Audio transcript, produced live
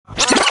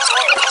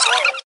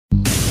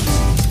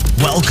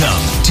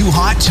to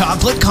Hot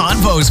Chocolate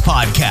Convos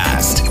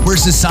podcast, where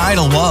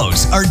societal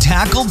woes are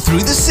tackled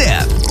through the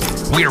sip.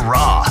 We're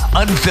raw,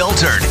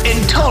 unfiltered,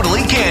 and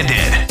totally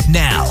candid.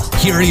 Now,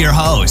 here are your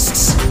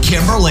hosts,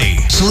 Kimberly,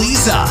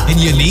 Shalisa, and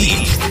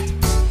Unique.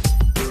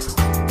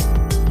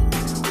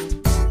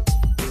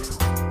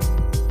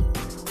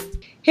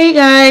 Hey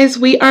guys,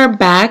 we are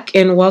back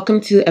and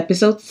welcome to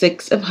episode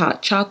 6 of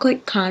Hot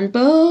Chocolate Convo.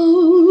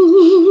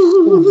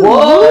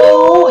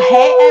 Whoa!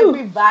 Hey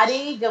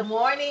everybody, good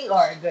morning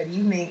or good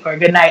evening or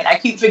good night. I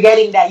keep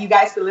forgetting that you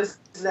guys can listen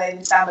at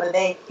any time of the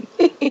day.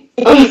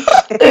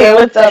 Hey,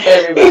 what's up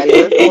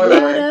everybody? What's going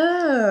What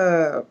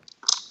on? up?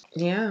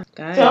 Yeah,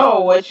 guys.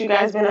 So, what you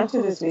guys been up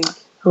to this week?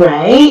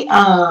 Right?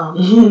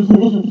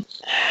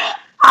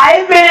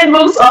 I've been in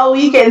books all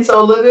weekend,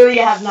 so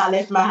literally I have not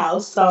left my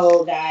house.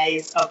 So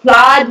guys,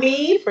 applaud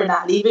me for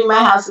not leaving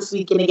my house this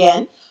weekend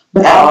again.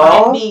 But I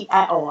might be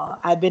at all.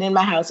 I've been in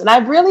my house, and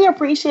I've really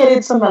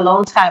appreciated some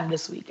alone time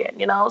this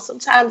weekend. You know,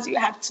 sometimes you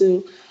have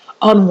to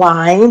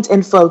unwind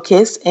and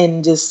focus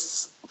and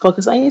just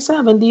focus on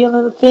yourself and do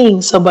other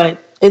things. So, but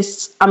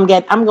I'm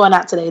going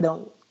out today,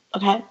 though.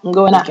 Okay, I'm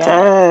going out today.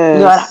 I'm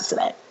going out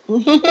today.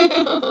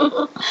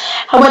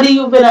 How about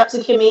you been up to,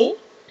 Kimmy?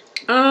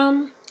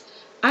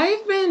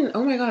 I've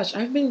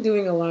been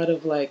doing a lot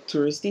of like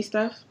touristy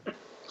stuff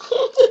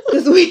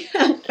because we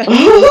have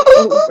family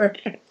over.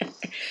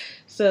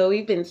 So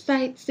we've been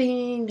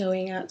sightseeing,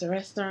 going out to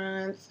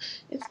restaurants.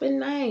 It's been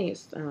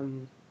nice.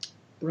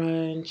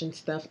 Brunch and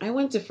stuff. I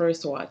went to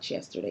First Watch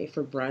yesterday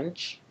for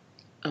brunch.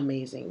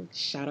 Amazing.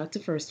 Shout out to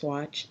First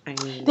Watch. I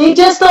mean, they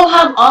just don't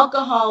have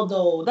alcohol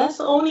though. That's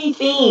the only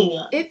thing.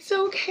 It's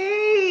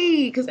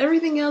okay because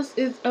everything else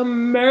is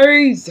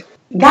amazing.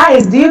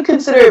 Guys, do you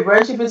consider it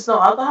brunch if it's no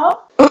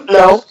alcohol?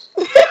 No.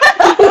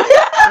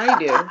 I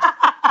do.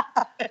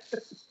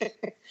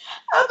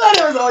 I thought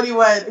it was the only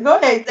one. Go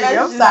ahead,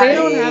 I'm sorry. They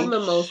don't have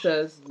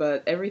mimosas,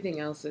 but everything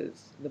else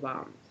is the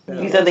bomb. So.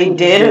 You said they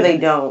did or they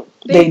don't?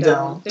 They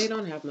don't. They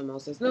don't have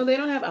mimosas. No, they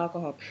don't have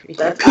alcohol.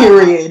 That's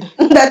period.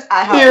 That's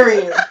IHOP.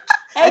 Period.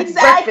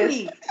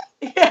 Exactly.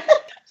 Exactly.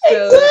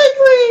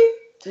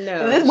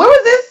 No. Where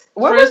was this?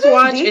 First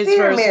Watch DC is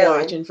First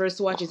Maryland? Watch, and First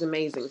Watch is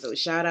amazing. So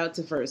shout out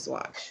to First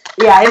Watch.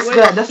 Yeah, it's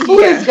good. The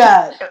food is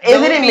good.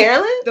 Is it in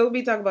Maryland? Don't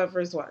be talking about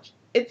First Watch.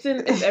 It's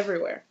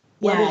everywhere.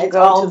 Yeah, it's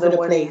all to over the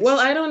one? place. Well,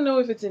 I don't know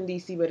if it's in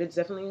DC, but it's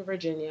definitely in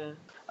Virginia.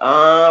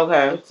 Oh,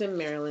 okay. It's in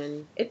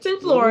Maryland. It's in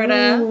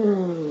Florida.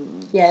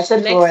 Yeah, it's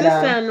in Florida.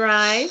 Next to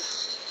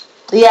Sunrise.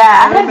 Yeah,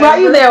 I had brought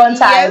you there one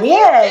time.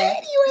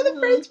 Yes, you were the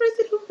first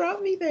person who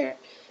brought me there.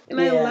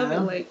 And I Yeah. love it.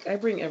 Like, I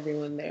bring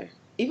everyone there.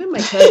 Even my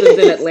cousins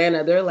in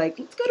Atlanta, they're like,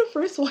 let's go to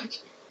First Watch.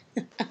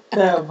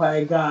 Oh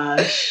my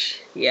gosh.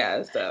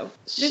 Yeah, so.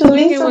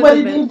 Shalisa, what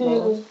did you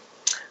do?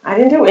 I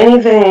didn't do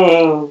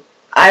anything.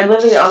 I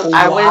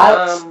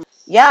went,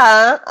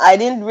 yeah, I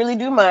didn't really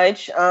do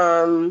much.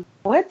 Oh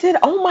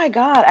my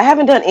God, I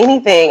haven't done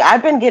anything.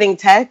 I've been getting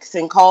texts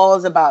and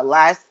calls about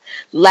last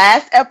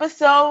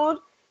episode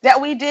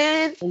that we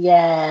did.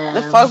 Yeah.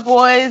 The fuck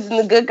boys and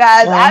the good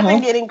guys. I've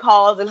been getting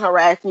calls and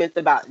harassments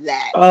about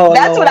that.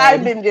 That's what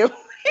I've been doing.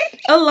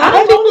 A lot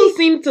of people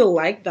seem to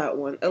like that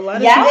one. A lot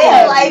of people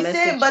liked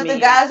it, but the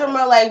guys were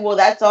more like, well,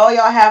 that's all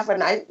y'all have for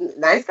nice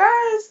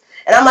guys?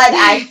 And I'm like,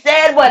 I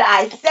said what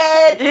I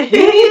said.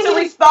 You need to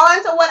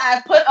respond to what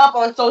I put up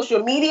on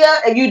social media.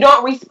 If you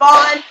don't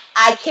respond,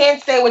 I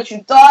can't say what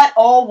you thought.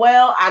 Oh,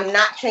 well, I'm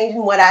not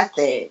changing what I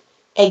said.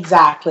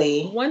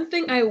 Exactly. One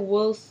thing I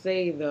will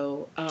say,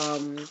 though,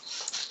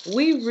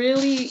 we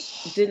really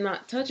did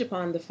not touch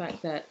upon the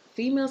fact that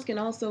females can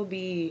also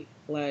be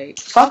like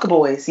fuck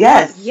boys.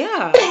 Yes.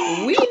 Yeah.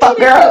 We fuck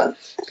girls.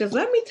 Because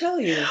let me tell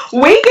you,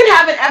 we can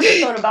have an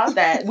episode about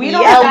that. We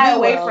don't shy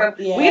away from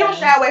we don't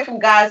shy away from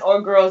guys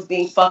or girls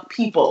being fuck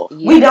people.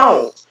 Yes. We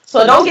don't.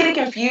 So don't get it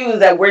confused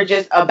that we're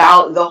just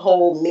about the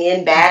whole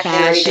men bashing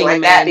or anything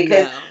like that,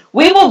 because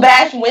we will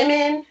bash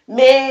women,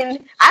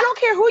 men. I don't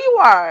care who you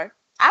are.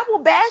 I will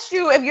bash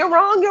you. If you're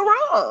wrong, you're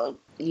wrong.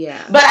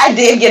 Yeah. But I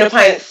did get a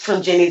pint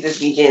from Jenny's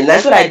this weekend.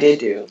 That's what I did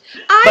do.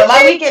 But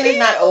my weekend is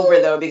not over,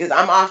 though, because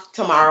I'm off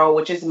tomorrow,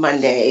 which is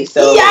Monday.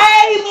 So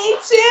yay, me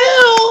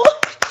too.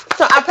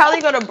 So I'll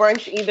probably go to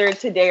brunch either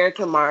today or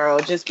tomorrow,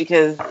 just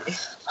because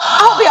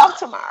I'll be off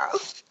tomorrow.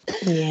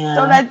 Yeah.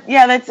 So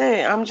that's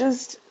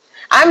it.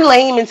 I'm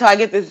lame until I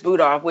get this boot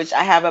off, which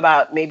I have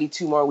about maybe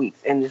 2 more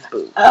weeks in this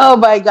boot. Oh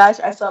my gosh,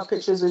 I saw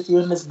pictures with you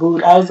in this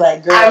boot. I was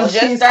like, girl, I'm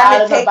just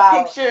starting to take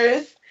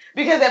pictures.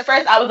 Because at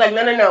first I was like,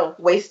 no,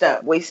 waist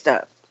up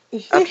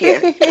up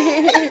here.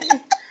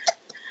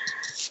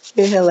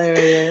 You're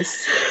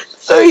hilarious.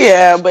 So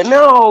yeah, but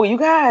no, you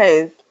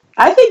guys.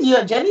 I think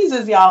Jenny's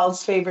is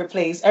y'all's favorite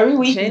place. Every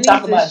week Jenny's we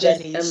talk about is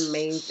just Jenny's.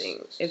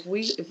 Amazing.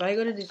 If I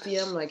go to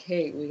DC, I'm like,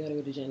 hey, we gotta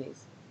go to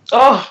Jenny's.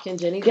 Oh, can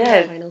Jenny's be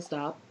the final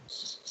stop?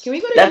 Can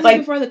we go to Jenny's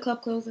like, before the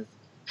club closes?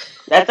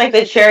 That's like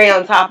the cherry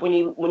on top when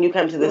you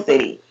come to the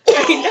city.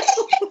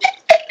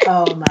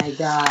 Oh my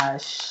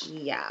gosh.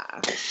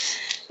 Yeah.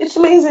 It's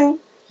amazing.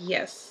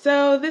 Yes,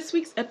 so this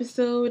week's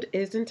episode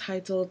is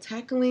entitled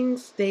Tackling,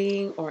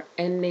 Staying, or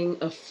Ending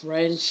a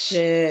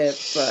Friendship.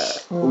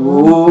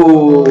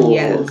 Ooh.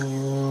 Yes.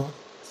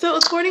 So,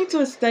 according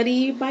to a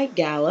study by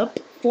Gallup,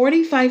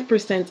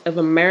 45% of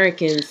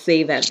Americans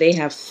say that they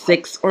have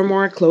 6 or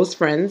more close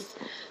friends.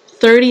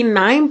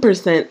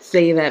 39%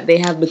 say that they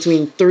have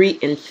between 3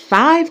 and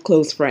 5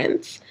 close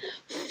friends.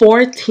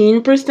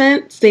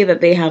 14% say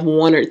that they have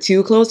 1 or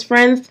 2 close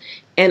friends.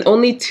 And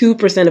only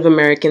 2% of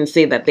Americans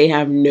say that they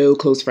have no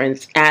close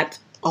friends at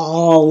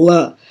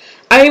all.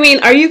 I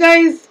mean, do you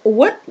guys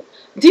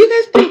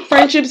think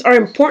friendships are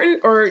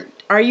important, or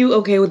are you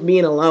okay with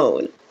being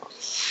alone?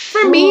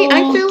 For me,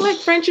 I feel like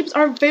friendships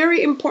are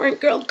very important.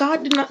 Girl,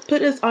 God did not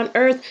put us on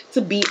earth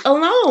to be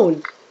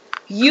alone.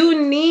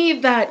 You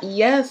need that.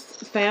 Yes,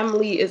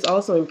 family is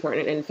also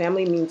important, and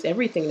family means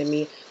everything to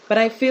me. But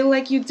I feel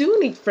like you do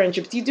need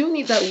friendships. You do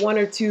need that 1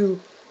 or 2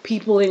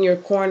 people in your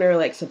corner,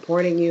 like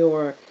supporting you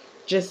or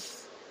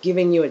just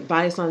giving you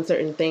advice on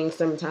certain things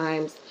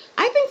sometimes.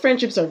 I think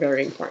friendships are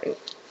very important.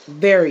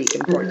 Very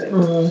important.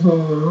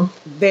 Mm-hmm.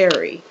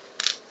 Very.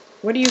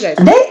 What do you guys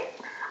think?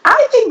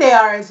 I think they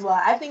are as well.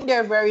 I think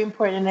they're very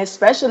important,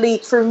 especially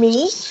for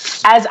me,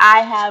 as I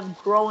have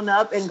grown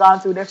up and gone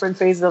through different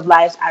phases of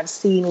life. I've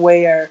seen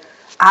where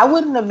I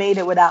wouldn't have made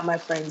it without my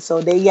friends. So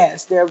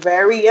they're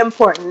very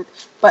important.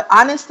 But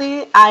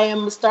honestly, I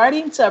am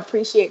starting to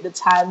appreciate the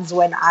times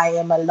when I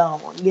am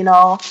alone. You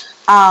know,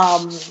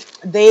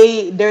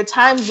 there are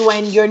times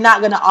when you're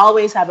not gonna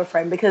always have a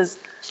friend because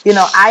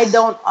I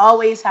don't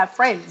always have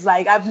friends.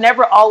 Like I've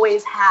never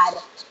always had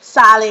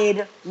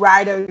solid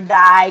ride or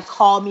die,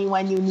 call me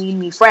when you need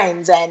me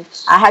friends, and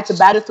I had to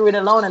battle through it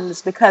alone, and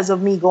it's because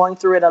of me going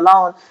through it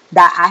alone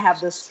that I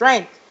have the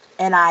strength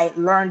and I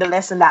learned the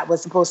lesson that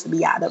was supposed to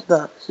be out of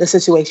the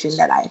situation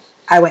that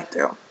I went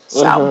through.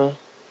 So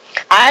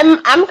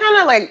I'm kind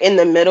of like in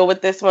the middle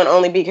with this one,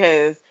 only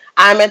because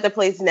I'm at the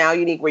place now,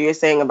 Unique, where you're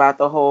saying about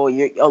the whole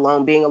you're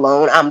alone, being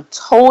alone. I'm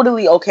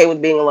totally okay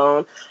with being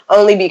alone,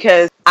 only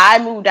because I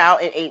moved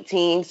out in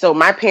 18, so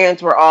my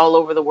parents were all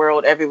over the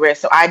world, everywhere,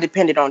 so I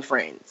depended on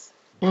friends.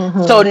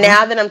 Mm-hmm. So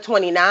now that I'm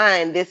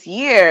 29, this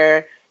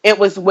year, it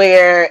was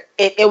where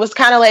it was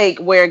kind of like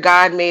where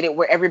God made it,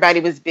 where everybody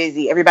was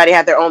busy. Everybody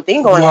had their own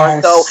thing going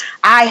on. So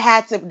I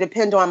had to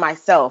depend on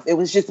myself. It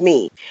was just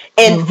me.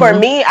 And for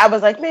me, I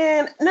was like,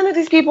 man, none of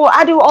these people,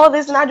 I do all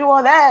this and I do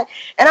all that.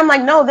 And I'm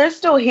like, no, they're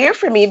still here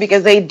for me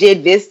because they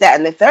did this, that,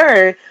 and the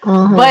third.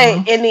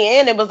 But in the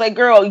end, it was like,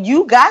 girl,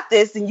 you got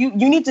this, and you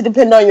need to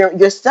depend on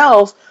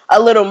yourself a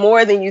little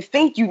more than you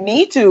think you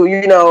need to,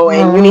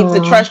 and you need to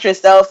trust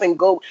yourself and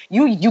go,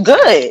 you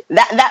good.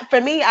 That for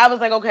me, I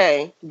was like,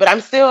 okay, but I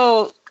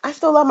still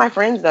love my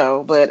friends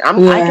though, but I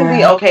can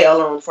be okay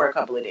alone for a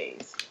couple of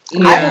days.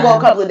 Yeah. I can go a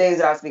couple of days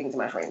without speaking to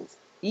my friends.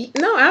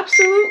 No,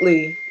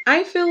 absolutely.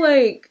 I feel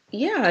like,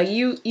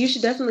 you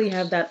should definitely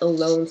have that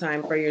alone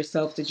time for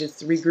yourself to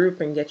just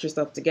regroup and get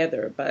yourself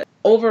together. But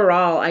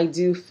overall, I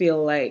do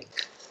feel like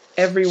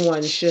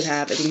everyone should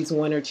have at least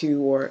 1 or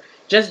 2, or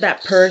just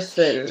that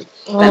person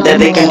that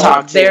they can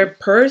talk to. Their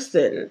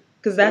person.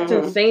 Because that's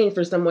insane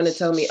for someone to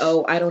tell me,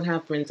 oh, I don't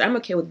have friends. I'm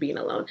okay with being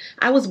alone.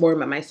 I was born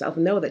by myself.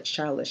 No, that's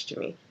childish to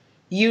me.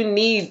 You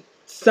need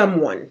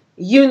someone.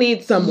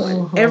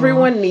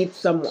 Everyone needs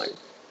someone.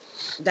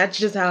 That's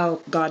just how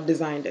God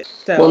designed it.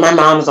 So, well, my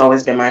mom's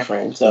always been my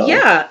friend. So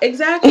yeah,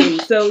 exactly.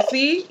 So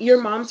see,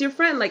 your mom's your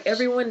friend. Like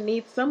everyone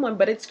needs someone.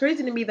 But it's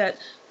crazy to me that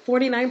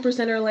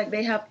 49% are like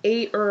they have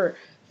 8 or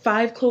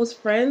 5 close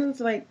friends.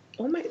 Like,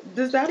 oh my,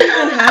 does that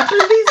even happen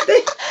these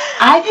days?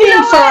 I think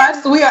for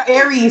us, we are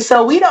Aries,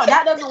 so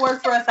that doesn't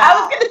work for us at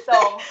all.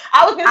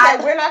 I was gonna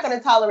say we're not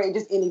gonna tolerate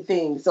just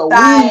anything. So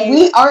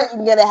we aren't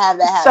gonna have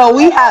that happen.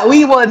 So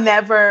we will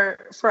never,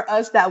 for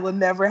us, that will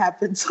never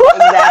happen.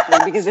 Exactly,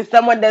 because if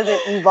someone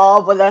doesn't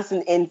evolve with us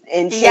and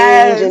change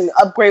and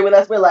upgrade with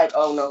us, we're like,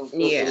 oh no.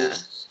 Yeah.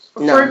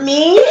 No. For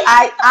me,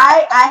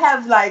 I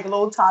have like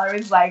low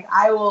tolerance. Like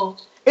I will.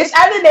 It's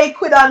either they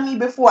quit on me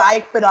before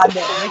I quit on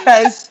them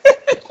because.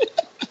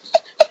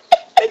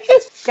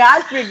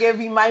 God forgive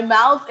me, my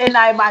mouth and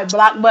my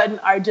block button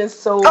are just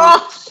so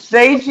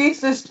they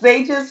just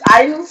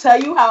I just tell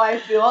you how I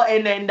feel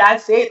and then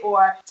that's it,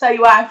 or tell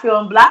you how I feel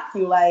and block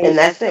you, like, and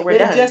that's it. We're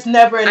done. It just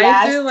never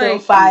lasts till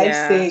 5,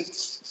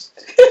 6.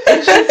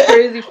 It's just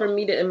crazy for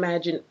me to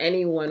imagine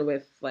anyone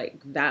with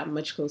like that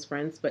much close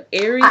friends, but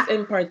Aries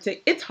in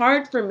particular, it's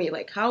hard for me.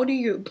 Like, how do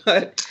you?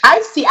 But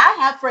I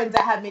have friends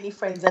that have many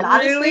friends, and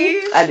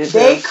honestly,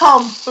 they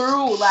come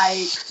through.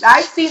 Like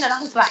I've seen it.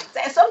 I was like,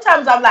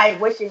 sometimes I'm like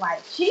wishing,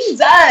 like,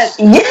 Jesus,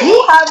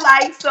 you have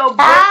like so good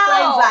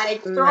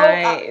friends,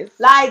 like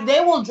like they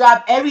will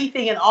drop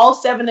everything, and all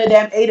 7 of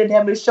them, 8 of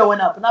them is showing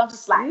up, and I'm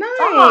just like,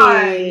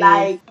 darn,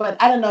 like,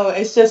 but I don't know,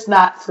 it's just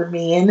not for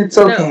me, and it's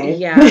okay. No,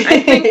 yeah,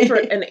 I think for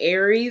an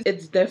Aries,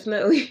 it's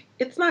definitely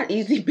it's not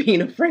easy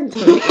being a friend to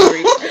an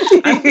Aries.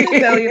 I'm gonna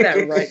tell you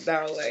that right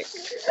now. Like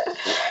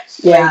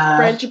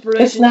friendship,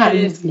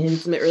 relationships,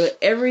 intimate,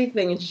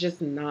 everything is just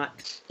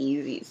not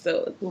easy.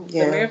 So the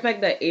mere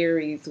fact that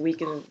Aries, we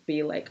can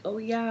be like, oh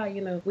yeah,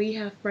 we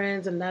have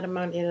friends and that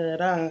amount,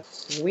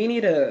 we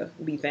need to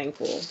be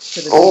thankful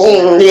to the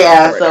people.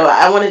 So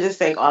I want to just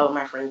thank all of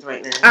my friends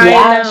right now.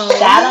 I know.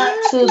 Shout out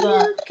to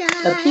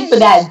the people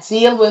that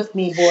deal with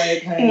me,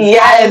 boy.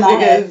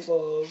 Yes,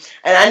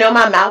 and I know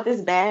my mouth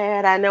is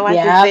bad. I know I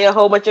can say a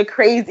whole bunch of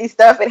crazy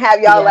stuff and have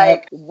y'all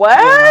like,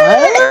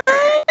 what?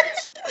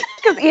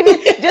 Because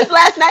even just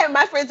last night,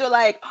 my friends were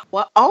like,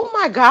 "Well, oh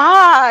my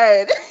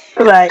God!"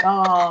 Like,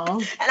 oh,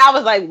 and I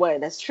was like, "What?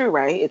 That's true,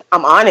 right?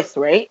 I'm honest,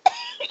 right?"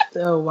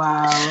 Oh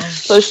wow!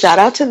 So shout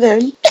out to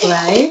them,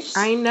 right?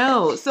 I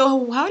know.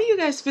 So how do you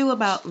guys feel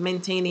about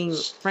maintaining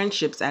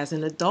friendships as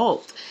an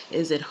adult?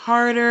 Is it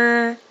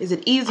harder? Is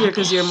it easier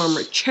because you're more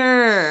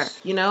mature?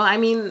 I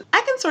mean,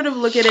 I can sort of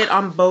look at it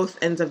on both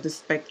ends of the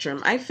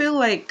spectrum. I feel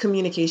like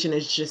communication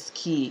is just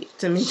key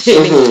to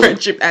maintaining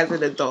friendship as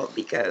an adult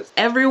because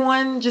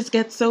everyone just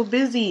gets so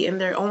busy in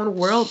their own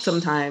world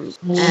sometimes.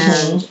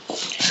 And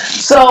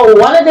so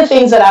one of the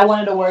things that I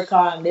wanted to work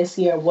on this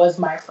year was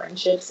my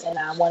friendships, and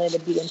I wanted to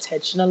be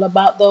intentional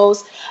about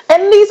those.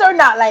 And these are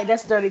not like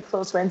necessarily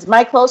close friends.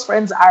 My close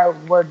friends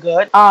were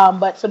good.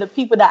 But for the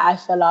people that I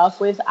fell off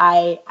with,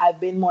 I've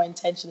been more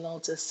intentional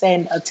to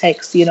send a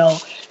text. You know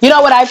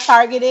what I've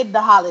targeted?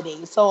 The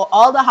holidays. So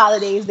all the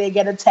holidays they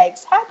get a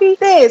text. Happy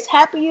this,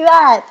 happy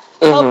that.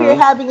 Hope you're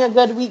having a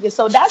good week.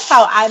 So that's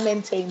how I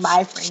maintain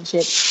my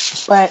friendship.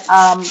 But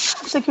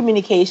constant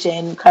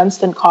communication,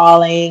 constant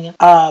calling,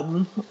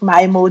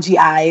 my emoji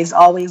eyes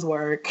always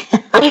work.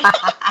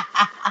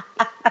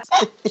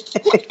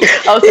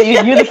 Oh, so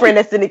you're the friend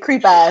that's sending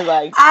creep eyes,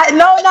 like?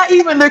 No, not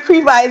even the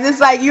creep eyes.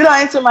 It's like you don't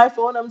answer my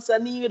phone, I'm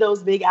sending you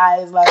those big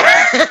eyes, like.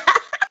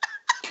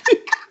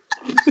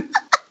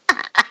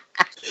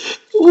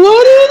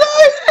 What did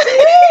I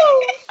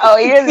do? Oh,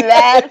 you're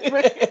that.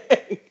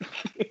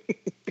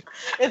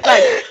 It's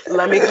like,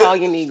 let me call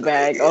your knee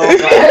bag. Oh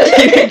God.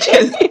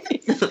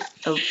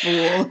 A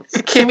fool.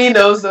 Kimmy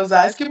knows those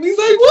eyes. Kimmy's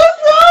like,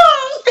 what's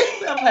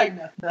wrong? I'm like,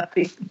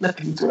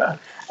 nothing's wrong.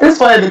 I just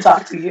wanted to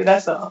talk to you.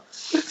 That's all.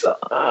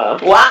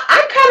 Well,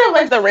 I'm kind of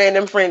like the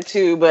random friend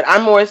too, but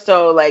I'm more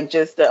so like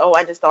just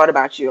I just thought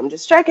about you. I'm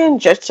just checking in.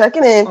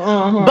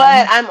 Mm-hmm.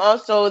 But I'm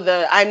also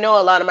I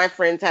know a lot of my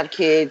friends have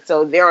kids,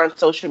 so they're on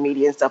social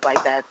media and stuff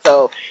like that.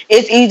 So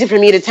it's easy for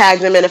me to tag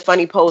them in a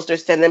funny post or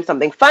send them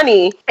something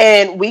funny,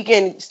 and we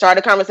can start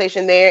a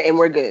conversation there, and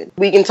we're good.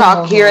 We can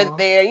talk here and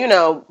there,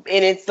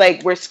 and it's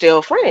like we're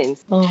still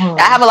friends.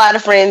 I have a lot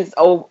of friends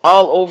all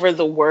over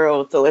the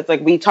world, so it's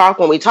like we talk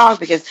when we talk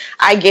because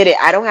I get it.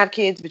 I don't have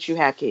kids, but you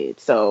have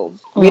kids. So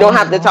we don't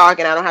have to talk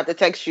and I don't have to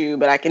text you,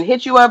 but I can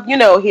hit you up,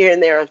 here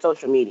and there on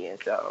social media.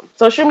 So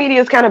social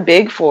media is kind of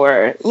big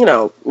for,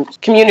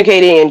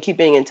 communicating and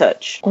keeping in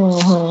touch.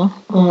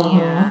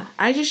 Yeah.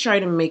 I just try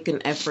to make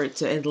an effort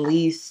to at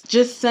least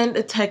just send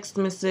a text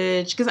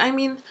message. Because,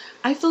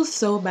 I feel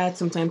so bad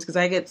sometimes because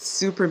I get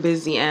super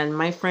busy and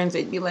my friends,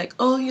 they'd be like,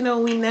 oh,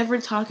 we never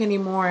talk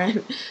anymore.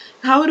 And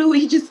how do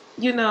we just,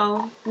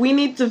 we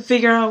need to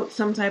figure out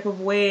some type of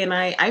way. And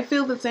I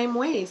feel the same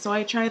way. So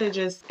I try to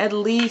just at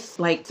least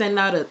send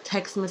out a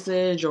text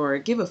message or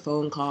give a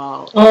phone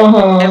call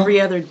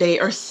every other day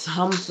or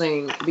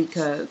something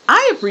because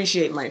I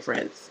appreciate my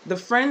friends. The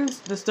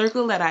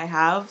circle that I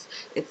have,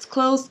 it's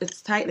close,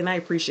 it's tight, and I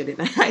appreciate it.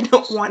 I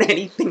don't want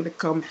anything to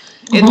come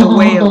in the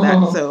way of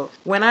that. So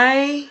when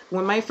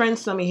my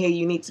friends tell me, hey,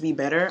 you need to be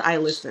better, I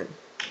listen.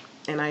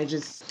 And I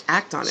just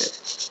act on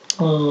it.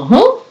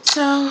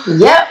 So,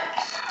 yep.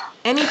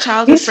 Any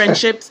childhood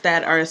friendships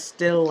that are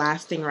still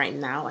lasting right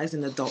now as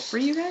an adult for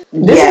you guys?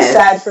 This is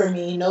sad for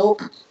me.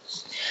 Nope.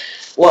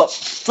 Well,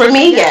 for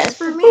me, yes.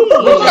 For me.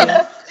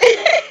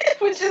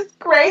 Which is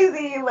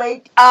crazy.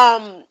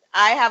 I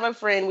have a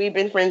friend. We've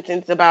been friends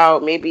since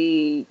about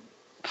maybe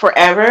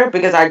forever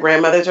because our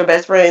grandmothers were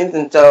best friends,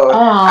 and so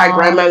our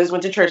grandmothers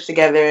went to church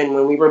together, and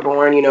when we were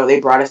born, they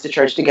brought us to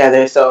church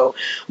together. So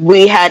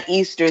we had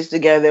Easters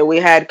together, we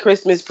had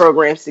Christmas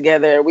programs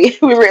together, we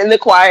were in the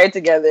choir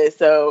together.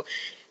 So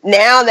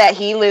now that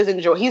he lives in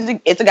Georgia,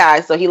 it's a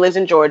guy, so he lives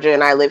in Georgia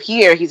and I live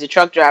here. He's a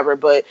truck driver,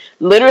 but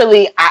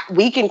literally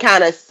we can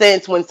kind of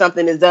sense when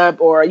something is up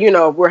or,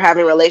 we're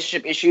having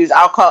relationship issues.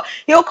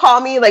 He'll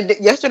call me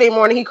yesterday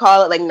morning. He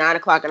called at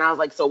 9:00 and I was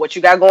like, so what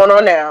you got going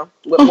on now?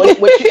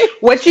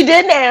 What you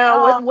did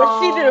now?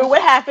 What you do?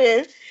 What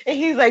happened? And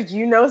he's like,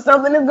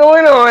 something is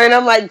going on. And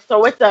I'm like, so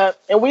what's up?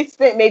 And we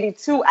spent maybe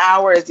 2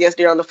 hours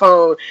yesterday on the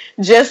phone,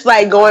 just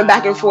going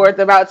back and forth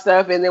about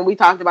stuff. And then we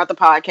talked about the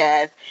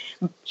podcast.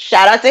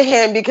 Shout out to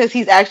him because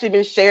he's actually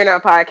been sharing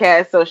our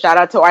podcast. So shout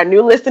out to our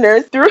new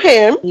listeners through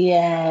him.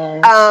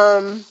 Yeah.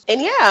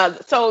 And yeah,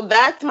 so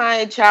that's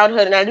my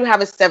childhood. And I do have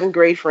a 7th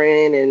grade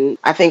friend and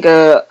I think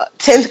a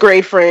 10th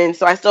grade friend.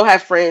 So I still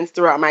have friends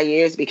throughout my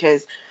years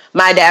because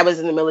my dad was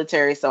in the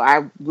military. So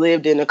I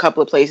lived in a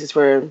couple of places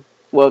for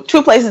Well,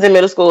 2 places in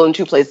middle school and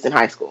 2 places in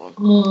high school.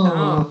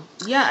 Oh,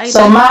 yeah.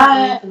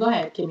 Go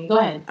ahead, Kimmy. Go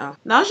ahead. Oh.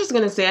 No, I was just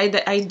gonna say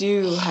I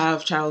do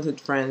have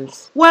childhood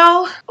friends.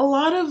 Well,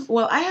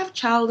 I have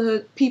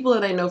childhood people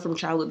that I know from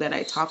childhood that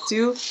I talk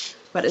to,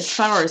 but as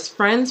far as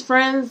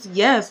friends,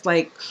 yes,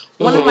 like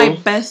one of my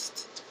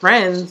best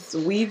friends,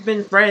 we've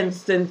been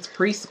friends since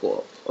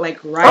preschool, like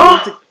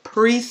right into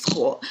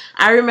preschool.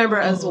 I remember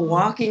us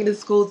walking to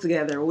school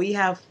together. We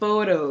have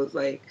photos,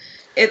 like.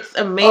 It's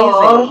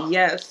amazing,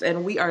 yes,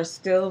 and we are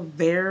still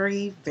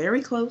very,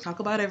 very close. Talk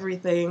about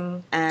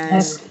everything,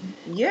 and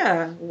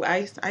yeah,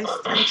 I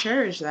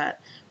cherish that.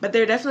 But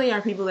there definitely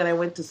are people that I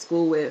went to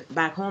school with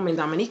back home in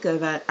Dominica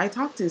that I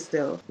talk to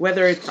still,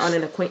 whether it's on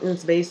an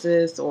acquaintance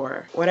basis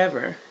or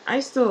whatever. I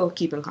still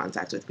keep in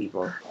contact with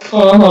people.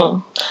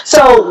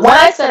 So when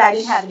I said I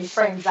didn't have any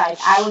friends, like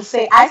I would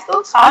say I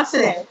still talk to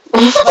them,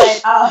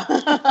 but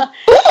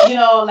you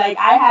know, like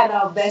I had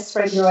a best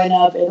friend growing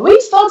up, and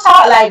we still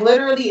talk. Like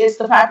literally, it's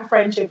the type of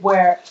friendship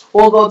where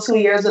we'll go 2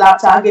 years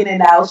without talking,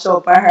 and I'll show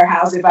up at her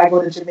house if I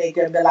go to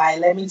Jamaica and be like,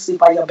 "Let me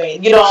sleep on your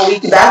bed." You know,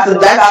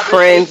 that's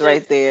friends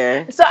right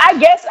there. So I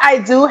guess I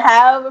do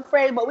have a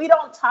friend, but we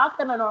don't talk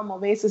on a normal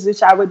basis,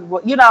 which I would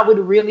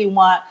really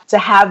want to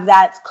have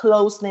that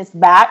closeness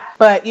back.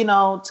 But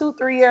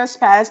 2-3 years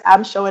past,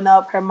 I'm showing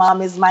up. Her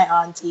mom is my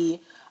auntie.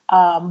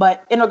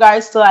 But in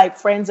regards to like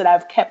friends that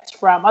I've kept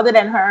from other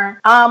than her,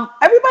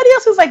 everybody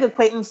else is like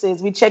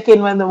acquaintances. We check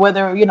in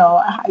whether how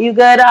you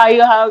good, how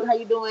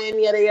you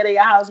doing, yada yada,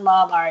 your house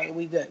mom, all right,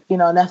 we good.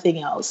 Nothing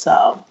else.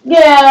 So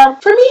yeah,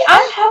 for me,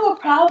 I have a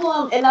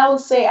problem, and I would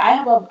say I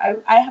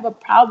have a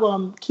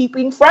problem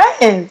keeping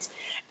friends,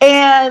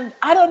 and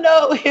I don't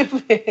know if.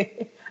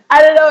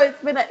 I don't know. It's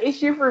been an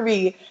issue for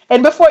me,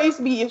 and before it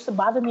used to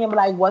bother me. I'm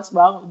like, what's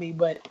wrong with me?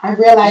 But I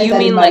realized you that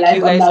mean in my like life,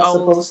 you guys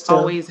I'm not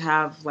always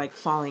have like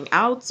falling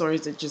outs, or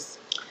is it just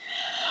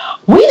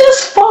we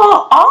just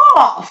fall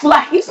off?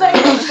 Like it's not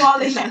even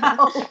falling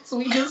out.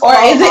 We just or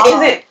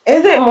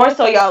is it more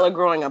so y'all are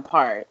growing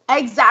apart?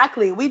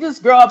 Exactly. We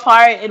just grow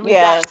apart, and we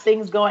got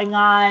things going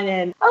on,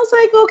 and I was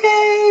like,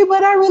 okay,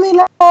 but I really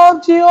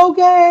loved you.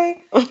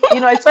 Okay,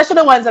 especially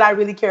the ones that I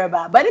really care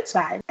about. But it's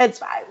fine. It's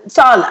fine. It's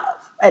all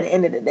love at the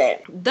end of the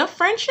day. The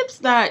friendships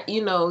that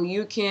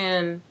you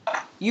can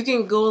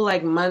go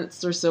like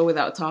months or so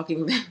without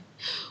talking.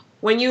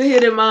 When you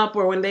hit him up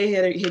or when they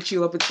hit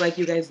you up, it's like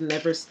you guys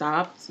never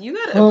stopped. You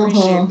gotta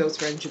appreciate those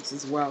friendships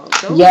as well.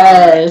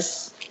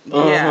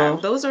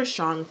 Those are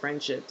strong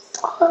friendships.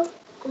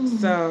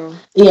 So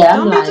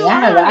yeah,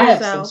 I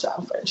have some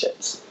strong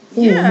friendships.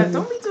 Yeah,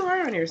 don't be too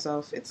hard on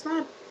yourself. It's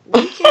not.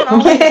 You can't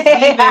always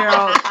be there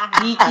all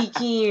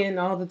geeky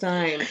all the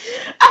time.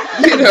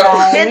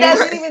 It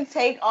doesn't even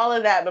take all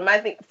of that.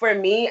 But for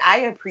me, I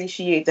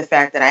appreciate the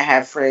fact that I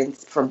have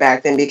friends from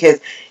back then, because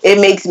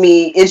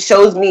it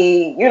shows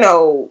me,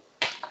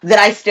 that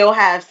I still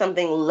have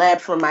something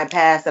left from my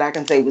past that I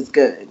can say was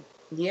good.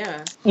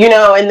 Yeah.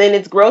 And then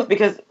it's growth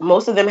because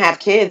most of them have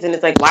kids, and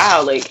it's like,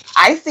 wow, like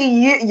I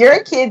see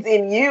your kids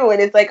in you,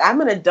 and it's like I'm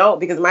an adult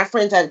because my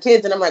friends have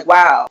kids, and I'm like,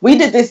 wow, we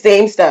did the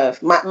same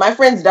stuff. My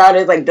friend's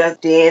daughter like does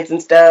dance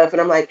and stuff, and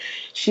I'm like,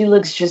 she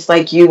looks just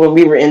like you when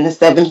we were in the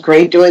 7th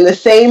grade doing the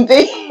same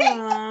thing.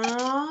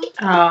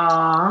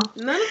 Aww.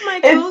 None of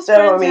my close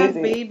friends have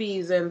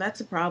babies, and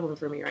that's a problem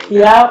for me right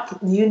now.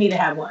 Yep, you need to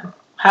have one.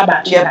 How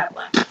about you have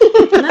one?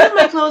 None of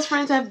my close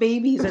friends have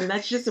babies, and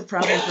that's just a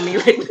problem for me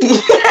right now.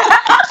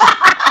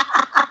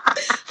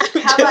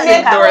 Just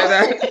ignore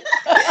that.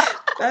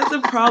 That's a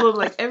problem.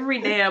 Like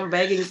every day I'm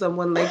begging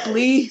someone, like,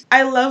 please,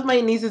 I love my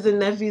nieces and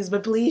nephews,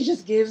 but please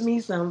just give me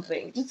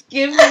something. Just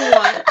give me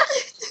one.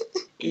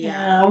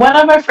 Yeah, one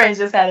of my friends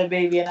just had a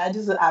baby, and I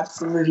just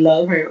absolutely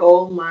love her.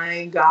 Oh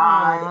my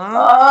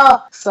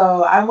god!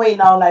 So I'm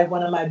waiting on like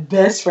one of my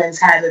best friends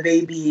had a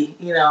baby,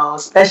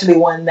 especially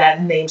one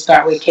that name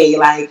start with K,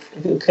 like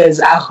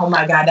because oh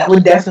my god, that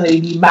would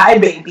definitely be my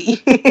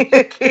baby.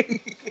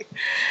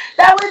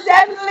 That would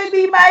definitely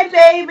be my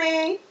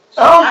baby.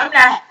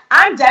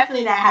 I'm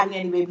definitely not having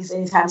any babies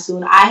anytime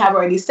soon. I have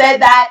already said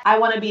that. I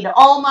want to be the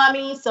old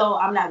mommy, so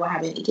I'm not going to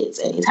have any kids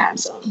anytime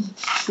soon.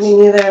 Me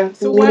neither.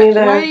 So why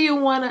do you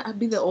want to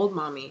be the old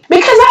mommy?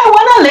 Because I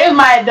want to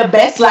live the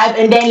best life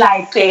and then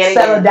like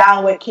settle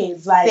down with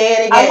kids. Like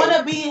I want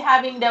to be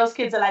having those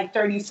kids at like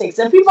 36.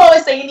 And people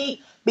always say you need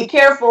to be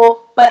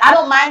careful, but I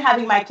don't mind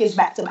having my kids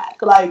back to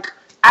back. Like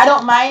I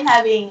don't mind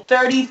having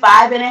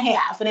 35 and a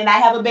half, and then I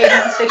have a baby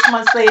 6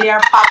 months later,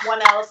 pop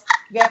one else,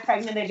 get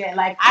pregnant again.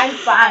 Like, I'm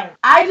fine.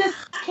 I just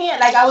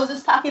can't. Like, I was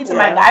just talking to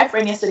my guy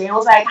friend yesterday, and I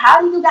was like,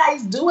 how do you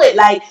guys do it?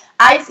 Like,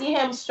 I see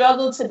him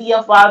struggle to be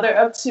a father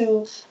of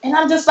 2, and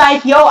I'm just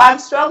like, yo, I'm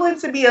struggling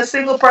to be a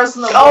single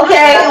person.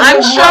 Okay,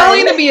 I'm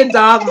struggling to be a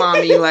dog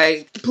mommy.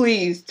 Like,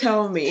 please,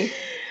 tell me.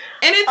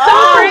 And it's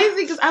so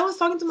crazy because I was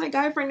talking to my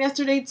guy friend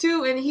yesterday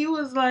too, and he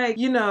was like,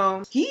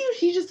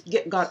 he just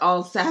got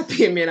all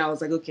sappy at me, and I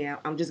was like, okay,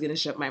 I'm just gonna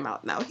shut my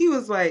mouth now. He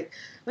was like,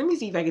 let me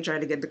see if I can try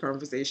to get the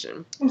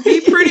conversation.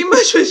 He pretty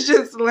much was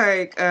just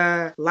like,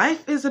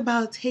 life is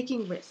about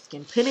taking risk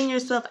and putting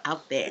yourself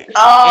out there.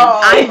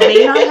 Oh. And I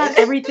may not have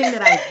everything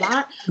that I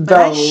want, but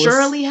I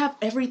surely have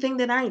everything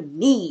that I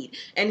need.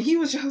 And he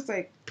was just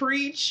like,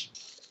 preach.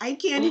 I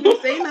can't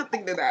even say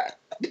nothing to that.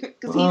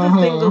 Because he's a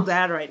single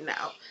dad right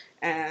now.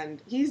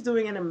 And he's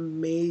doing an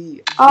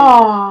amazing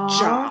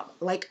job.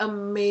 Like,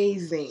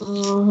 amazing.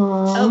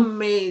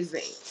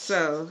 Amazing.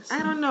 So,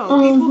 I don't know.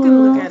 People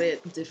can look at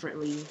it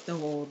differently. The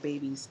whole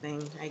babies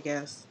thing, I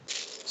guess.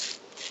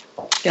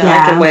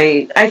 Yeah,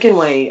 I can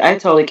wait. I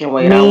totally can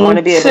wait. I want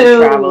to be able to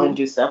travel and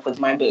do stuff with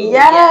my boo.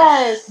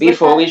 Yes.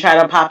 Before we try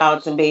to pop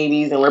out some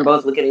babies and we're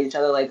both looking at each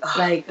other like,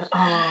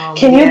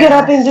 can you get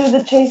up and do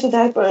the change the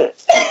diaper?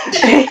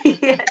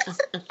 Yes.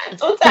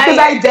 Because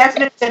I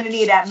definitely gonna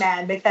need that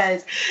man,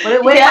 because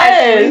when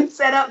my sleep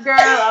set up, girl,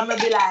 I'm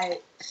gonna be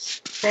like,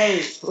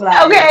 hey,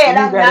 like, okay, and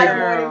I'm not a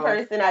morning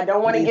person. I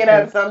don't want to get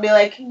up, so I'm be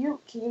like, can you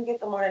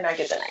get the morning? I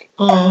get the night.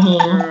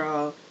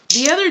 Girl.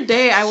 The other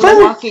day I was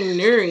walking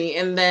Nuri,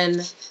 and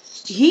then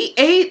he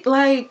ate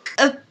like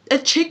a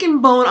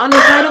chicken bone on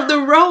the side of the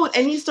road,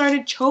 and he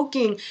started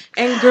choking.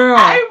 And girl,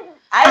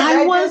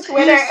 I was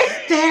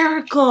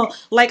hysterical.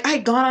 Like, I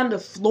got on the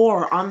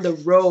floor on the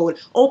road,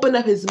 opened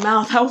up his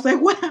mouth. I was like,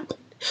 what happened?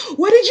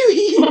 What did you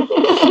eat?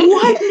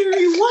 What,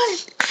 Nuri?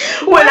 What?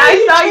 When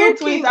I saw your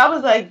tweets, I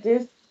was like,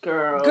 this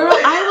girl. Girl,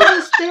 I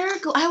was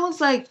hysterical. I was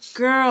like,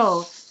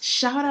 girl,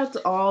 shout out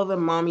to all the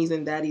mommies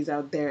and daddies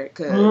out there,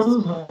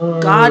 because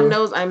God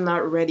knows I'm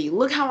not ready.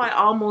 Look how I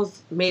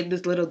almost made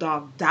this little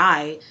dog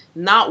die,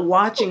 not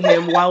watching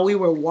him while we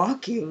were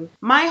walking.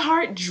 My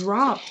heart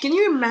dropped. Can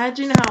you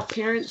imagine how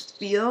parents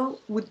feel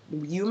with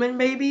human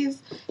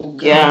babies?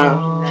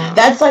 Yeah.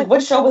 That's like,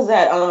 what show was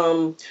that?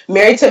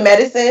 Married to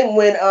Medicine,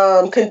 when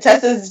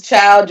Contessa's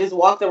child just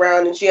walked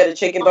around and she had a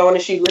chicken bone,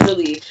 and she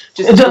literally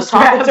just was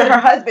talking to her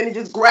husband and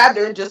just grabbed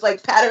her and just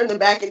like pat her in the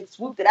back and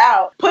swooped it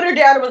out, put her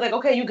down and was like,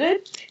 okay, you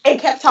good? And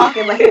kept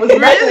talking like it was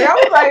nothing. I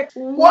was like,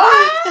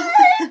 what?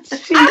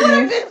 I would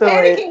have been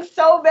panicking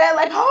so bad,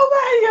 like, oh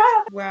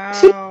my God. Wow.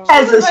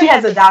 She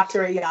has a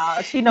doctorate,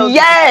 y'all. She knows.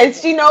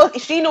 Yes, she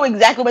knew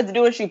exactly what to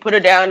do, and she put her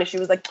down and she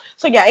was like,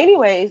 so yeah,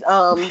 anyways,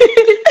 I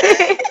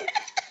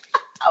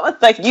was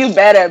like, you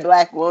better,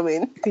 Black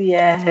woman.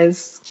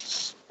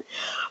 Yes.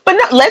 But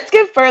no, let's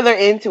get further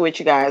into it,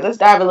 you guys. Let's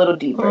dive a little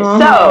deeper.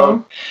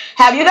 So,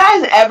 have you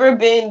guys ever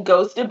been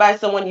ghosted by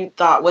someone you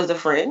thought was a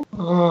friend?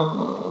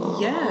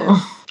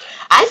 Yes.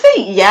 I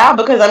say yeah,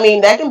 because I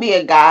mean, that can be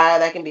a guy,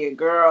 that can be a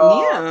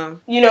girl. Yeah.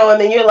 You know, and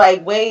then you're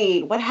like,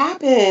 wait, what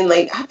happened?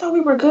 Like, I thought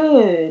we were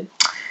good.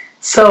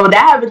 So that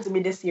happened to me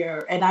this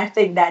year, and I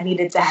think that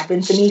needed to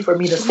happen to me for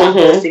me to stop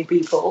ghosting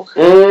people.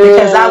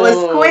 Because I was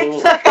quick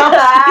to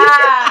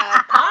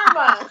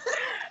karma.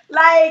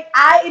 Like,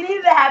 it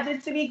needed to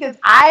happen to me because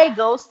I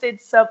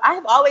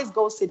have always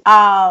ghosted.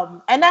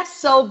 And that's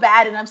so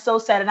bad, and I'm so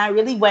sad. And I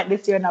really went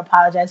this year and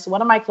apologized to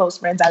one of my close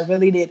friends. I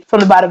really did, from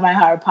the bottom of my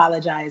heart,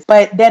 apologize.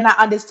 But then I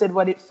understood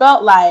what it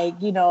felt like,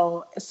 you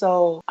know.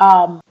 So,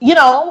 I've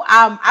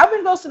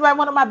been ghosted by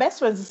one of my best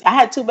friends. I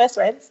had two best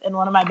friends, and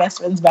one of my best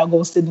friends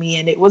ghosted me,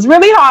 and it was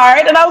really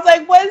hard. And I was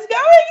like, what's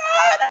going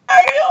on?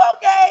 Are you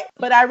okay?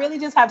 But I really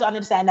just have to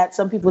understand that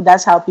some people,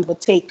 that's how people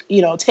take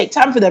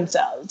time for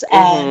themselves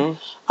and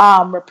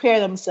repair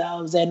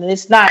themselves. And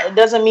it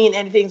doesn't mean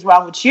anything's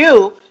wrong with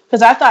you,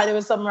 because I thought there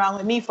was something wrong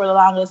with me for the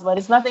longest, but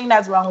it's nothing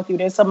that's wrong with you.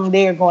 There's something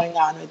there going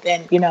on with,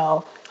 and it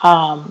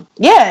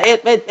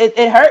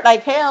hurt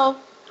like hell.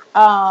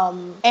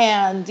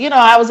 And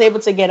I was able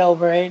to get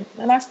over it,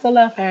 and I still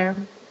love her.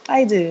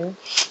 I do.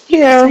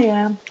 Yeah. So,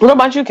 yeah. What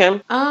about you,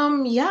 Kim?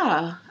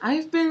 Yeah.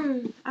 I've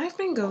been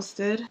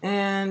ghosted,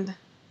 and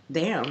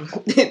damn,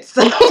 it's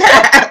so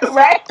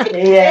right?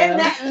 Yeah.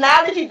 And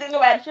now that you think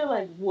about it, you're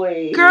like,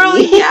 wait. Girl,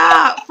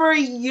 yeah, for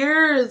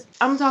years.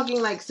 I'm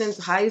talking like since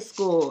high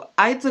school.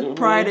 I took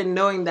pride in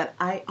knowing that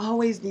I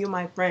always knew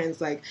my friends.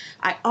 Like,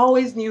 I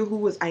always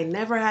knew I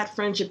never had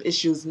friendship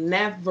issues.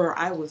 Never.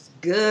 I was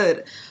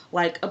good.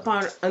 Like,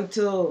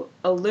 until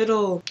a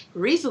little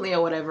recently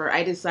or whatever,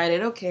 I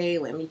decided, okay,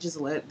 let me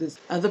just let this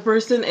other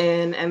person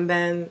in. And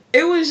then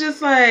it was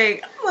just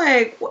like,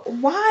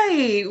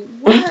 why?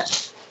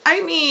 What?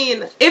 I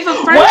mean, if a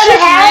friendship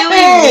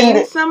really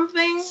means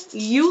something,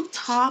 you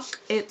talk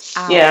it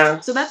out. Yeah.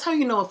 So that's how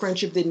you know a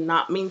friendship did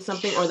not mean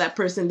something, or that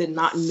person did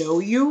not know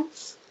you,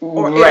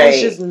 or it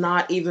was just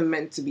not even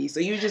meant to be. So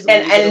you just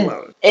leave it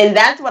alone. And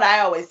that's what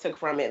I always took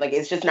from it. Like,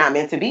 it's just not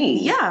meant to be.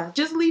 Yeah,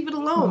 just leave it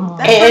alone.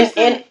 And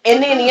then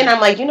in the end,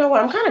 I'm like, you know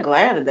what? I'm kind of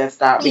glad that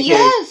stopped,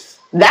 because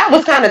that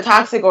was kind of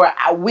toxic, or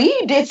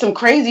we did some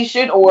crazy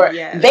shit, or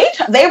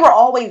they were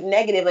always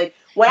negative. Like,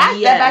 when I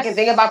step back and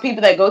think about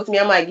people that ghost me,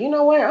 I'm like, you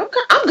know what? I'm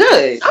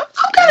good. I'm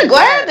kind of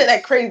glad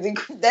that crazy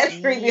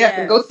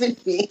after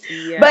ghosted me.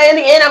 Yes. But in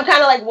the end, I'm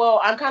kind of like, well,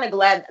 I'm kind of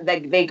glad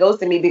that they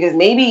ghosted me, because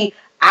maybe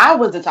I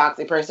was the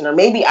toxic person, or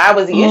maybe I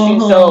was the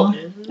issue. So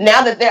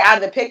now that they're out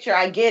of the picture,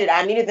 I get it.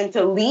 I needed them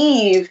to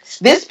leave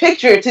this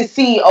picture to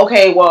see,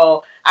 okay,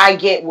 well, I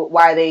get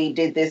why they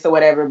did this or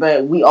whatever,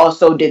 but we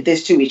also did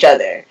this to each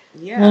other.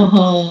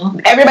 Yeah.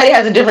 Everybody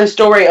has a different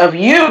story of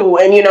you,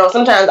 and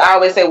sometimes I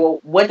always say, well,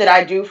 what did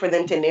I do for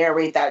them to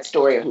narrate that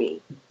story of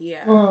me?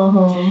 Yeah.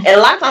 And a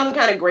lot of times I'm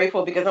kind of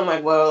grateful because I'm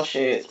like, well,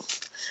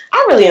 shit,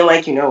 I really didn't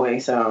like you no way,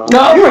 so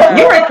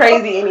you were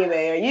crazy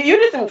anyway. You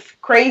did some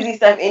crazy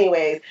stuff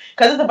anyways.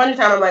 Because it's a bunch of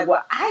times I'm like,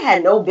 well, I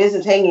had no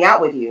business hanging out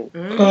with you.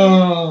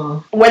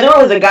 Whether it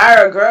was a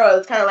guy or a girl,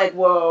 it's kind of like,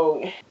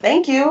 well,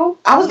 thank you.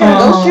 I was gonna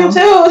ghost you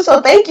too, so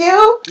thank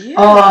you. Yeah.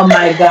 Oh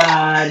my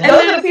God.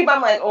 Those are the people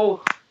I'm like,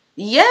 oh.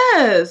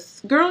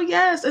 Yes, girl,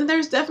 yes. And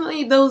there's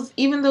definitely those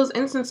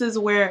instances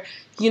where,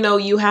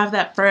 you have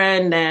that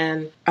friend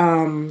and,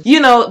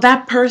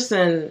 that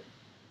person,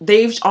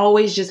 they've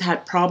always just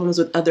had problems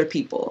with other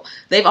people.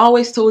 They've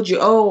always told you,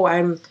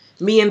 oh,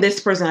 me and this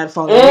person had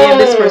fallen, me and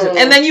this person.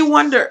 And then you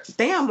wonder,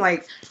 damn,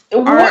 like,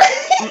 are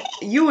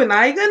you and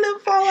I gonna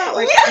fall out?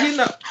 Like,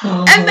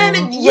 and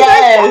then you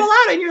guys fall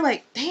out and you're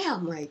like,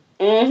 damn, like,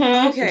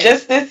 okay.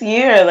 Just this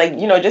year, I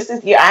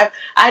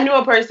knew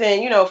a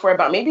person, for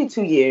about maybe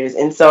 2 years.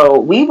 And so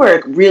we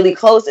were really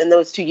close in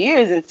those 2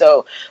 years. And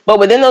so, but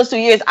within those 2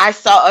 years, I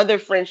saw other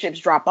friendships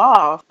drop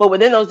off. But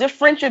within those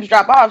friendships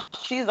drop off,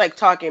 she's like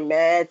talking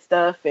mad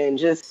stuff and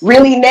just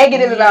really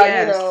negative about,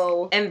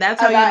 and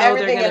that's how about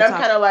everything. And I'm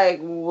kind of like,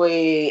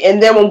 wait.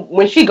 And then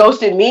when she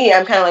ghosted me,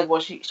 I'm kind of like,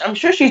 well, I'm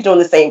sure she's doing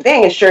the same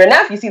thing. And sure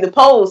enough, you see the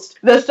post,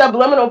 the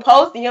subliminal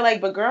post, and you're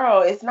like, but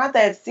girl, it's not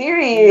that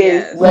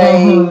serious. Yes.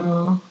 Like,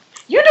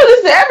 you do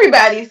this to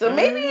everybody, so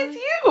maybe it's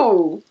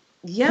you.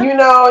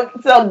 Yeah.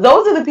 So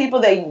those are the people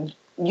that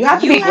you have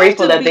to be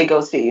grateful that they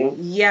ghost you.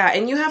 Yeah,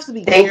 and you have to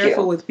be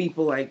careful with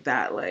people like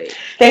that. Like,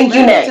 thank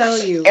you. Next, tell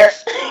you.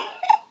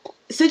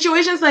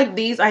 Situations like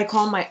these, I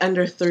call my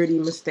under 30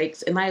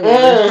 mistakes, and I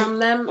learn from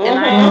them, and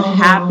I am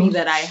happy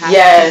that I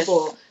have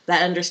people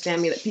that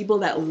understand me, that people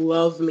that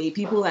love me,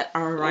 people that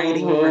are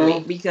riding for me,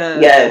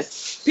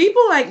 because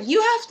people like,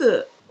 you have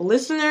to,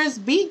 listeners,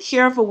 be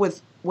careful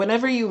with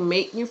whenever you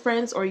make new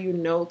friends or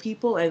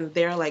people and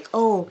they're like,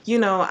 oh,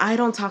 I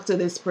don't talk to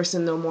this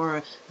person no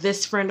more,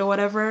 this friend or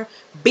whatever.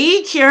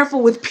 Be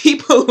careful with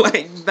people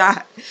like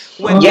that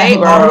when they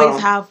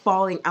always have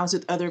falling outs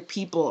with other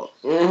people.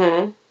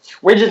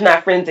 We're just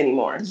not friends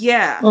anymore.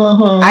 Yeah.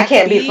 I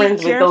can't be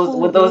friends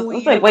with those.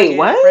 It's like, wait,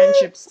 what?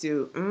 Friendships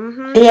too.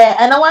 Yeah,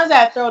 and the ones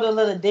that throw the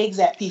little digs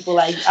at people,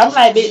 like, I'm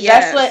like, bitch,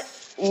 that's what.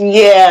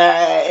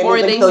 Yeah,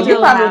 or they so you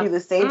probably do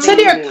the same thing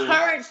to their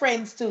current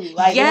friends too,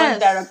 like the ones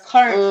that are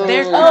current friends.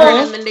 They're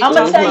current, and then I'm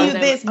gonna tell you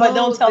this, but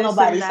don't tell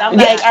nobody. So I'm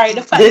like, all right,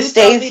 the fact this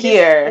stays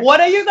here. What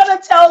are you gonna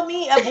tell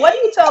me? What do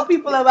you tell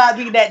people about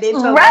me that they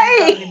tell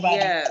anybody?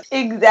 Yes.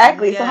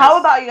 Exactly. Yes. So how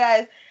about you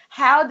guys?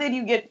 How did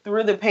you get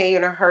through the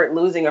pain or hurt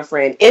losing a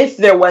friend, if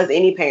there was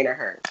any pain or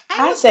hurt?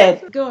 I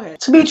said, go ahead.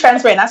 To be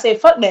transparent, I said,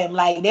 fuck them.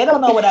 Like, they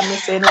don't know what I'm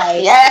missing.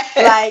 Like,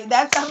 like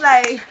that's how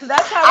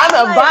I'm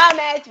a bomb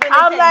ass.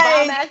 I'm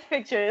like, bomb ass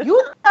pictures. You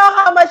know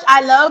how much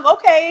I love.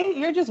 Okay,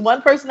 you're just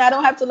one person I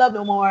don't have to love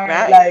no more.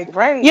 Right.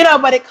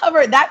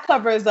 But that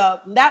covers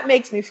up. That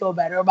makes me feel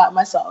better about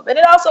myself, and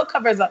it also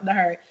covers up the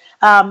hurt.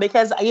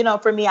 Because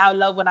for me, I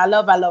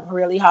love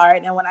really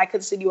hard, and when I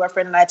consider you a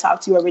friend and I talk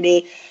to you every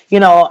day,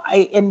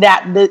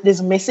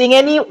 there's missing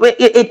any,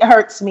 it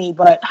hurts me.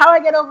 But how I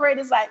get over it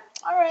is like,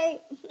 all right,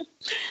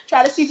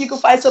 try to see if you can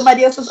find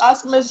somebody else as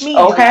awesome as me.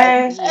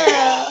 Okay.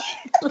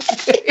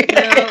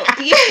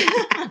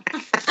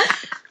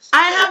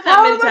 I have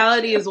that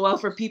mentality as well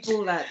for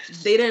people that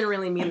they didn't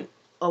really mean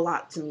a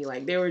lot to me.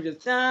 Like, they were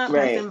just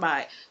passing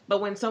by.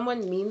 But when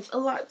someone means a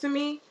lot to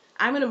me,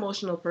 I'm an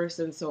emotional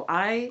person, so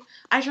I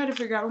try to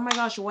figure out, oh my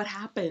gosh, what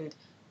happened?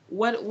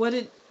 What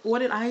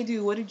did I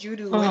do? What did you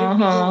do? What did we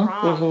do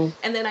wrong?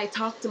 And then I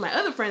talk to my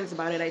other friends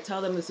about it. I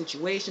tell them the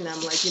situation. I'm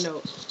like,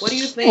 what do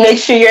you think? Make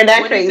sure you're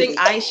not crazy. What do you think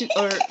I should,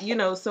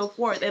 or so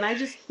forth. And I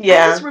just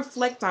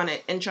reflect on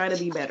it and try to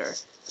be better.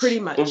 Pretty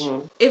much.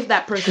 If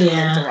that person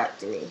meant a lot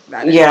to me.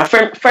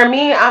 For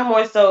me, I'm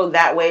more so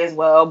that way as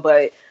well,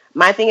 but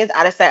my thing is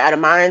out of sight, out of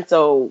mind.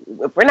 So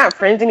if we're not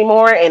friends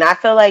anymore and I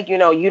feel like, you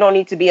don't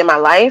need to be in my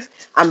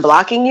life, I'm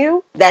blocking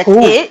you. That's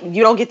it.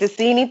 You don't get to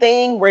see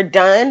anything. We're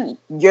done.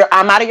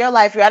 I'm out of your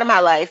life. You're out of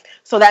my life.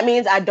 So that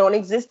means I don't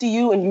exist to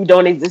you and you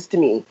don't exist to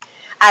me.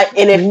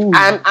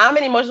 I'm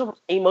an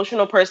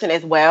emotional person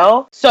as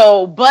well.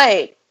 So,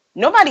 but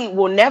nobody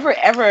will never,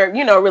 ever,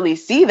 really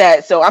see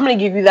that. So I'm going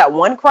to give you that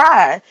one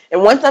cry.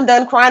 And once I'm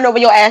done crying over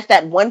your ass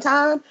that one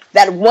time,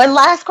 that one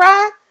last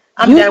cry,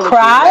 I'm done with you.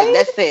 Like,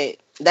 that's it.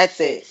 That's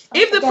it.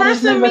 If the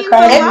person means a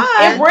lot,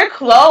 if we're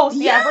close,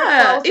 we're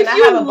close, and I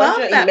have a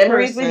bunch of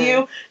memories with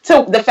you,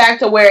 to the fact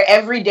to where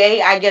every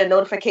day I get a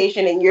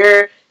notification and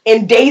you're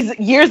in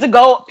years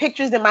ago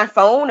pictures in my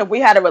phone, if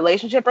we had a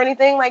relationship or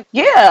anything, like,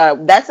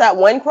 that's that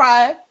one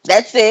cry.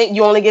 That's it.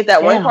 You only get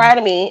that one cry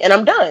to me, and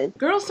I'm done.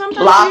 Girl,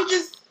 sometimes you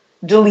just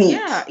delete.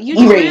 Yeah, you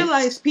just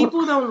realize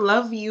people don't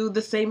love you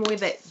the same way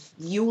that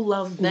you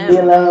love them.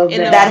 You love in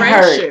them. a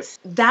friendship. Hurts.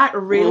 That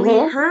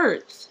really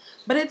hurts.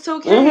 But it's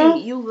okay.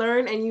 You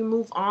learn and you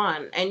move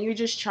on. And you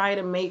just try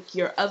to make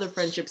your other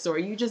friendships, or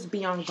you just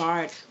be on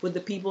guard with the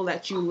people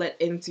that you let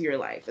into your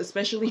life.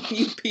 Especially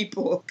new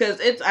people. Because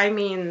that's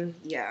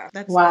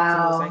the most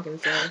I can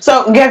say.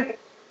 So,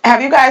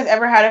 have you guys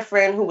ever had a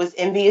friend who was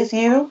envious of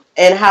you?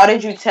 And how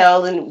did you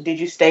tell, and did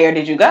you stay or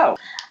did you go?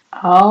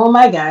 Oh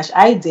my gosh,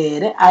 I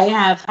did. I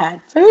have had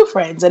few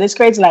friends, and it's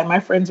crazy. Like, my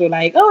friends were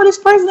like, "Oh, this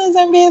person is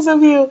envious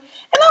of you," and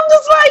I'm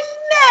just like,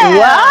 "No,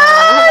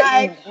 what?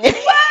 Like,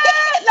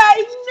 what?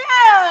 Like,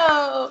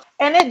 no."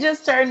 And it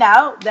just turned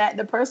out that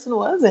the person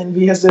was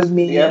envious of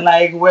me, and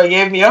like,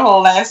 gave me a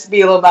whole ass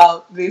spiel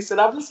about this, and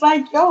I'm just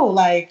like, "Yo,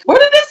 like, where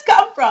did this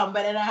come from?"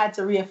 But then I had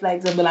to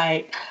reflect and be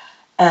like,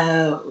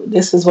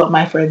 this is what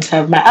my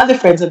other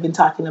friends have been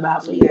talking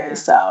about for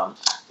years. So,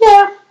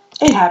 yeah.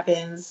 It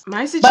happens.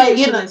 My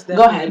situation is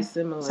definitely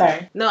similar.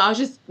 Sorry. No,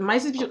 my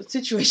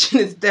situation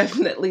is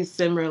definitely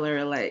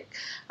similar. Like,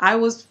 I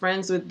was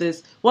friends with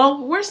this,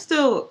 well, we're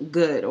still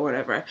good or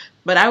whatever,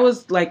 but I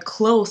was like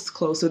close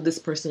with this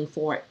person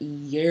for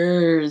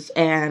years.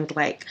 And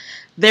like,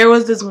 there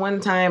was this one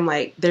time,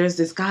 like, there's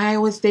this guy I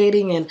was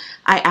dating, and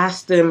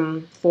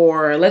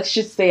let's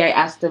just say I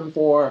asked him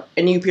for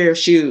a new pair of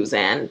shoes.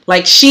 And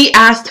like, she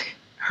asked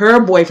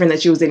her boyfriend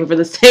that she was dating for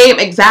the same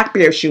exact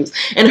pair of shoes.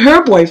 And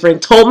her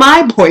boyfriend told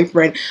my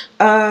boyfriend,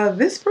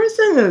 this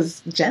person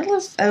is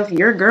jealous of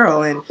your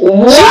girl. And she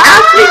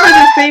asked me for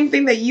the same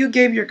thing that you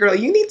gave your girl.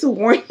 You need to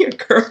warn your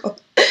girl.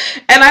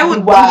 And I would,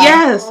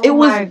 it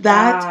was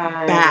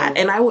that bad.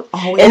 And I would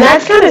always, and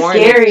that's kind of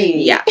scary.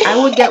 Yeah,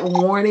 I would get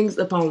warnings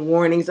upon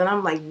warnings, and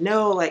I'm like,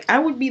 no, like, I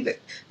would be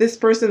this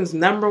person's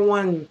number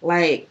one,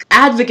 like,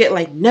 advocate,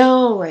 like,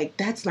 no, like,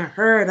 that's not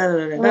her,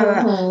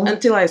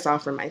 until I saw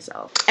for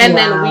myself. And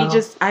then I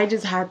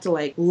just had to,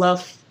 like,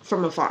 love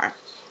from afar.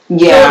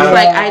 Yeah. So it's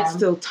like, I'd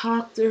still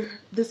talk to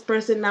this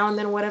person now and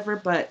then, whatever,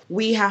 but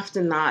we have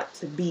to not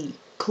be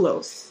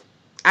close.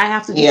 I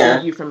have to just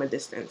love you from a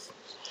distance.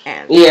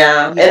 And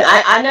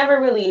I never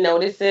really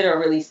notice it or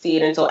really see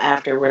it until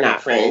after we're not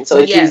friends. So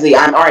it's usually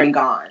I'm already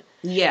gone.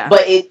 Yeah.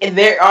 But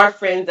there are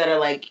friends that are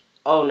like,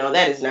 oh no,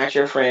 that is not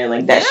your friend.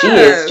 Like that, she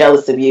is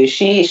jealous of you.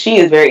 She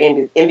is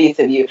very envious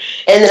of you.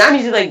 And then I'm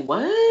usually like,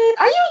 what?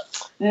 Are you?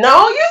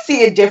 No, you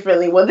see it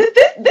differently. Well, this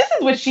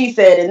is what she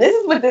said, and this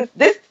is what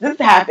this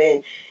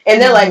happened.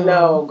 And they're like,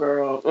 no,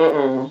 girl,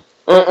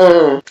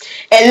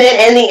 And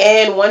then in the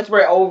end, once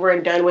we're over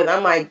and done with,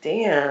 I'm like,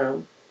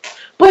 damn.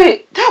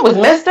 But that was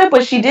messed up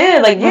what she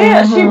did. Like,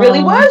 she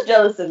really was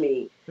jealous of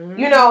me.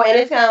 You know, and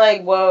it's kind of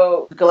like,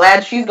 well,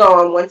 glad she's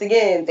gone. Once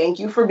again, thank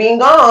you for being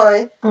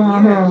gone.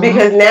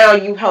 Because now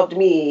you helped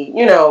me,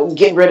 you know,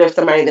 get rid of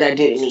somebody that I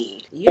didn't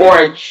need.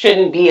 Or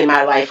shouldn't be in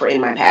my life or in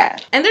my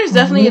path. And there's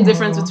definitely a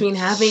difference between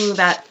having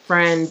that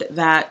friend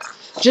that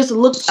just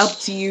looked up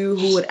to you,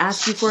 who would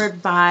ask you for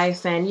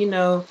advice and, you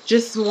know,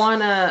 just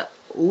want to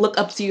look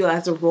up to you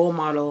as a role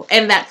model,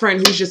 and that friend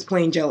who's just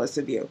plain jealous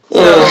of you.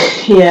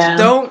 So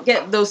don't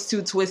get those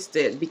two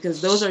twisted, because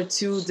those are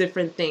two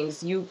different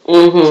things. You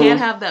can't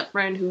have that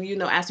friend who, you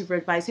know, asks you for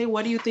advice. Hey,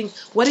 what do you think?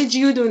 What did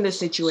you do in this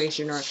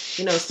situation? Or,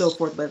 you know, so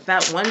forth. But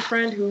that one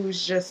friend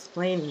who's just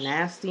plain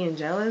nasty and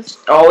jealous.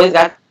 Always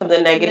got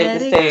something negative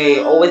to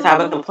say. Always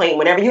have a complaint.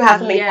 Whenever you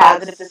have something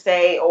positive to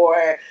say,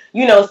 or,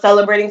 you know,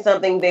 celebrating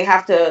something, they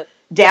have to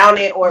down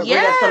it or bring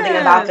up something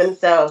about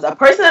themselves. A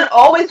person that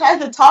always has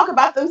to talk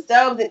about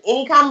themselves in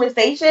any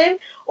conversation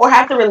or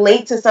have to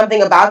relate to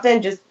something about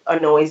them just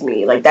annoys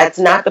me. Like, that's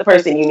not the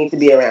person you need to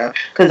be around,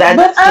 because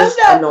that's just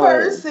annoying.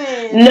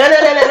 Person. No,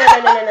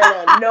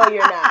 you're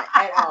not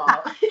at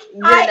all.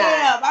 I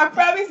am. I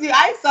promise you.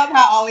 I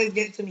somehow always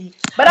get to me.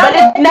 But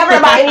it's never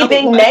about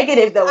anything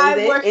negative, though, is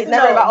it? It's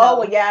never about, oh,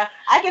 well, yeah.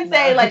 I can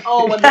say, like,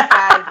 oh, well, the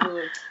skies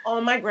blue.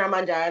 Oh, my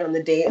grandma died on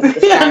the day of the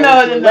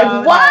skies blue.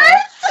 Like, what?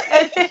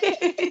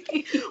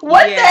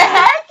 What the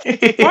heck?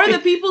 Or the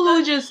people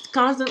who just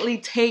constantly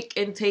take.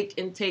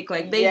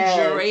 Like, they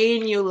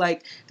drain you.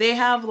 Like, they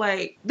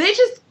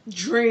just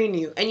drain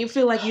you. And you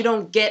feel like you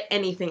don't get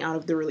anything out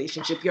of the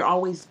relationship. You're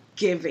always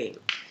giving.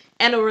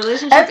 And a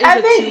relationship is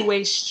a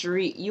two-way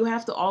street. You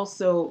have to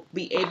also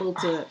be able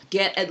to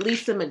get at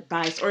least some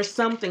advice or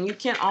something. You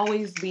can't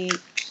always be...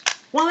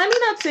 Well, let me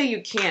not say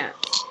you can't.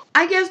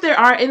 I guess there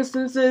are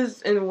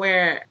instances in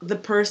where the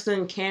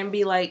person can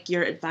be like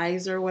your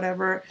advisor or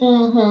whatever.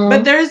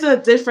 But there's a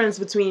difference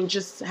between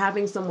just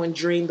having someone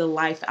drain the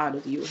life out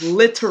of you.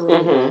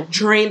 Literally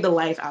drain the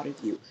life out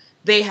of you.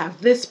 They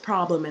have this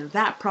problem and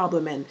that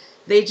problem, and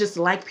they just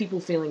like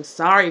people feeling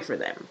sorry for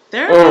them.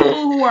 There are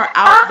people who are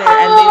out there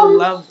and they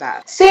love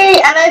that. See,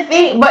 and I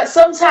think, but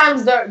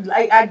sometimes they're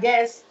like, I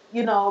guess,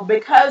 you know,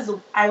 because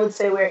I would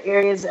say we're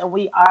Aries and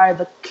we are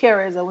the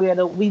carers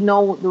and we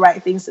know the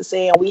right things to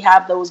say and we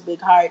have those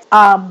big hearts.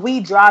 We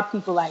draw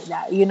people like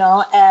that, you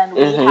know, and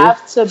we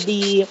have to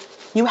be.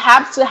 You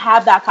have to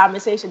have that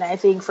conversation. I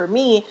think for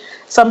me,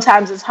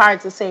 sometimes it's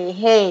hard to say,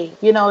 hey,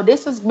 you know,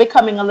 this is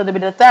becoming a little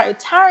bit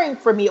tiring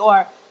for me.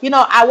 Or, you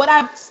know, what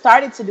I've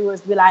started to do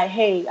is be like,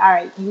 hey, all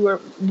right,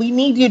 we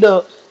need you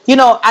to, you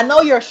know, I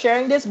know you're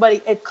sharing this, but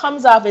it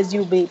comes off as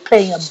you be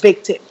playing a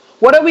victim.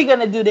 what are we going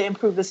to do to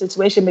improve the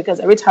situation?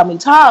 Because every time we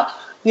talk,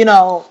 you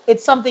know,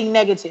 it's something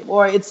negative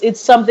or it's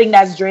something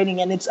that's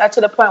draining, and it's to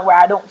the point where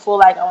I don't feel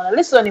like I want to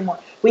listen anymore.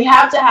 We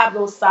have to have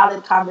those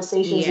solid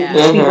conversations with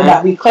these people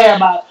that we care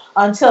about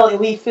until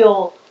we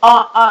feel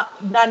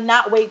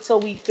not wait till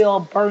we feel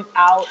burnt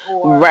out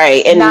or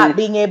and not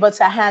being able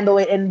to handle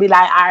it and be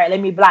like, all right, let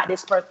me block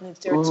this person if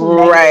they're too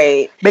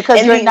negative.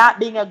 Because and you're not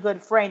being a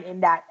good friend in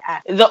that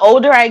aspect. The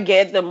older I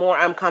get, the more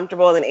I'm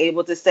comfortable and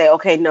able to say,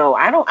 okay, no,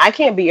 I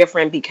can't be your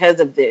friend because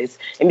of this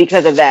and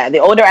because of that. The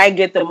older I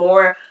get, the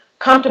more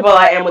comfortable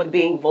I am with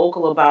being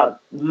vocal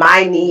about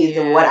my needs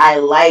and what I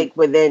like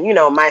within, you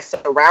know, my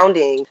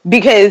surroundings.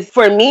 Because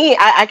for me,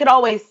 I could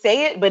always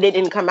say it, but it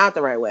didn't come out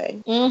the right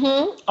way.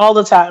 All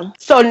the time.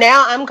 So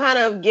now I'm kind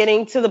of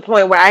getting to the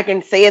point where I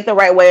can say it the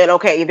right way, and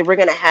okay, either we're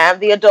going to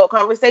have the adult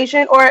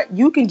conversation or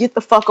you can get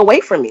the fuck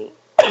away from me.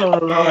 Oh,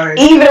 Lord.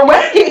 Either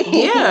way.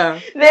 Yeah.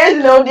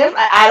 There's no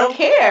difference. I don't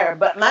care.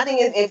 But my thing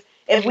is,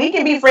 if we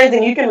can be friends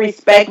and you can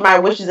respect my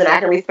wishes and I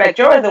can respect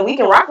yours, then we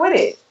can rock with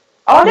it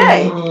all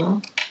day.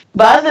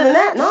 But other than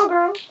that, no,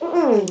 girl.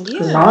 No,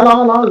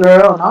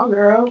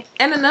 girl.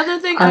 And another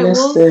thing I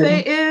will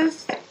say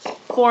is,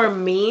 for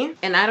me,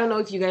 and I don't know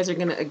if you guys are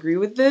going to agree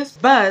with this,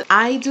 but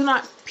I do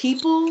not,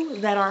 people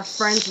that are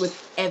friends with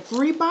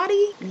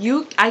everybody,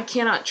 I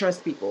cannot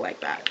trust people like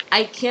that.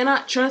 I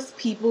cannot trust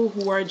people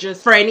who are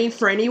just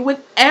friendly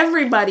with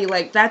everybody.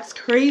 Like, that's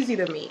crazy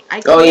to me.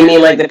 Oh, you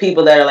mean like the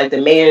people that are like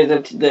the mayors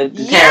of the towns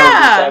and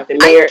stuff? The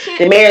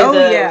mayors of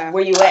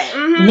where you at?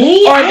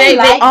 Me, or they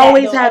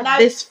always have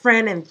this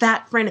friend and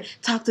that friend.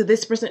 Talk to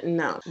this person.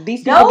 No,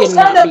 these people those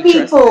are the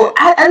people.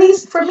 At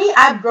least for me,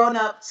 I've grown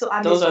up to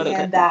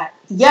understand that.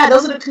 Yeah,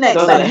 those are the connects.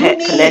 Those are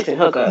the connects and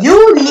hookups.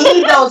 You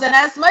need those, and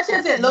as much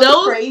as it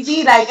looks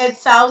crazy, like it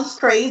sounds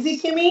crazy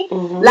to me.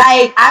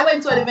 Like I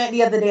went to an event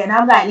the other day, and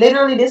I'm like,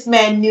 literally, this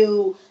man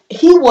knew.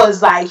 He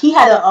was like, he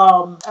had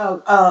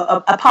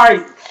a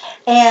party,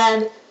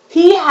 and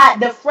he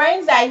had the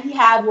friends that he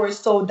had were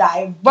so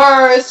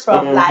diverse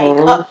from and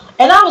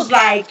I was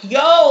like,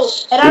 yo,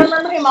 and I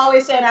remember him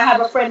always saying, I have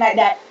a friend like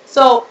that.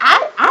 So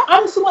I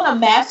honestly want to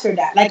master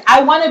that. Like,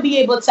 I want to be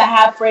able to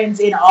have friends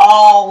in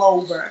all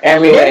over.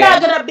 Everywhere. They're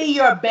not going to be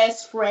your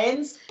best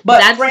friends, but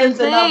that's friends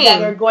enough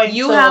that are going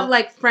you have,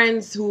 like,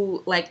 friends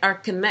who, like, are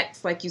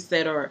connects, like you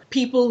said, or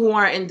people who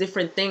are in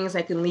different things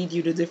that can lead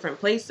you to different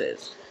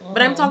places.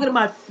 But I'm talking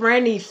about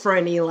friendly,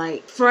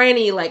 like,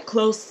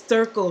 close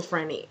circle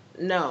friendly.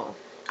 No.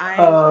 I'm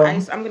going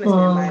to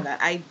stand by that.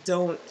 I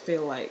don't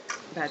feel like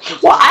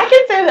that's... Well, I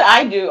can say that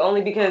I do,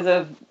 only because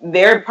of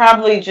they're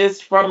probably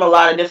just from a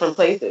lot of different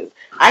places.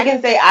 I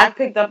can say I've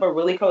picked up a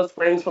really close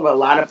friends from a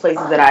lot of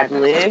places that I've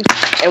lived,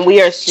 and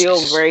we are still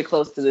very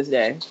close to this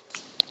day.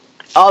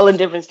 All in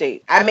different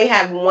states. I may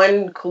have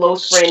one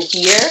close friend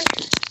here,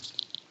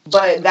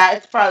 but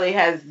that probably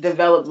has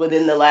developed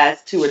within the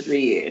last 2 or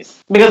 3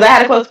 years. Because I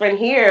had a close friend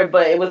here,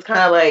 but it was kind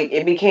of like,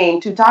 it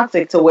became too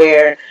toxic to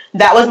where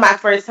that was my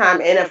first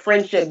time in a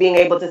friendship being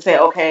able to say,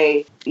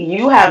 okay,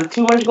 you have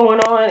too much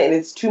going on and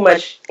it's too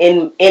much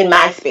in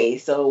my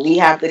space. So we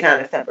have to kind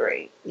of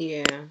separate.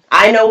 Yeah.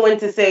 I know when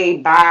to say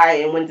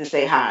bye and when to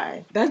say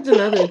hi. That's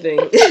another thing.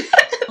 You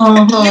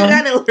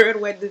gotta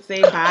learn when to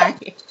say bye.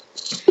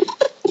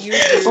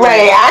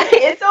 Right,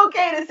 it's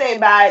okay to say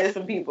bye to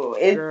some people.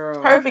 It's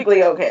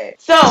perfectly okay.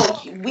 So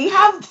we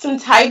have some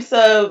types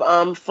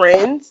of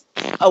friends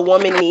a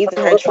woman needs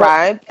in her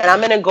tribe, and I'm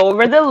gonna go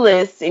over the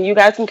list, and you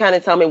guys can kind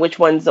of tell me which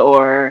ones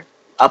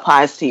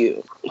applies to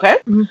you. Okay.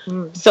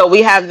 So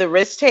we have the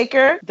risk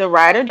taker, the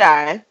ride or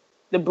die,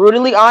 the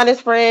brutally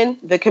honest friend,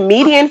 the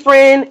comedian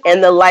friend,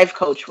 and the life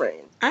coach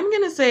friend. I'm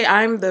gonna say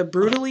I'm the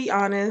brutally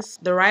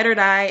honest, the ride or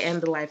die,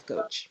 and the life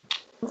coach.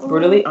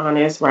 Brutally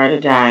honest, ride or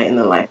die, and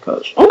the life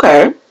coach.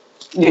 Okay.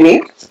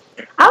 Unique?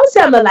 I would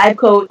say I'm the life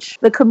coach,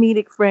 the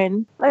comedic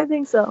friend. I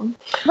think so.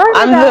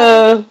 I'm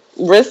the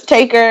risk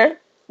taker,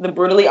 the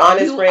brutally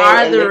honest friend,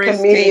 and the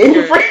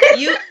comedian friend.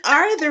 You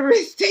are the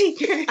risk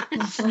taker. And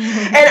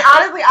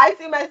honestly, I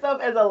see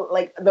myself as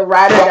the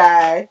ride or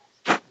die.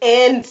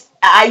 And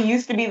I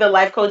used to be the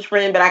life coach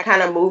friend, but I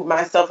kind of moved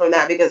myself from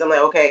that because I'm like,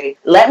 okay,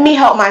 let me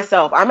help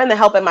myself. I'm in the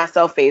helping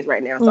myself phase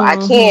right now. So I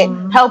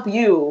can't help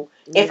you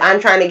if I'm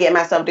trying to get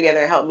myself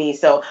together and help me.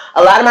 So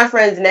a lot of my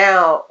friends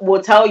now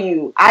will tell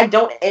you, I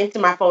don't answer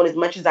my phone as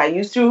much as I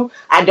used to.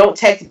 I don't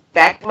text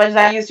back as much as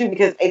I used to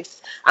because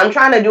I'm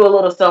trying to do a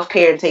little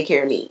self-care and take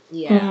care of me.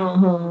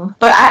 Yeah.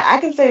 But I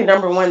can say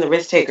number one, the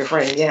risk taker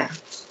friend. Yeah.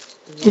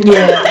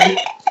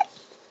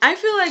 I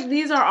feel like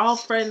these are all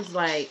friends,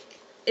 like,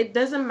 it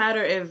doesn't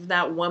matter if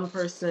that one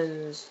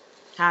person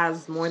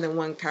has more than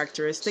one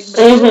characteristic, but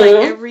I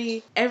feel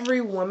like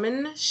every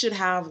woman should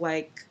have,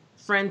 like,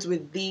 friends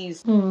with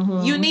these.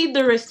 You need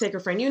the risk taker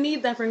friend. You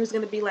need that friend who's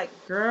gonna be like,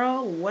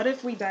 girl, what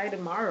if we die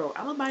tomorrow?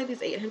 I'll buy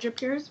these 800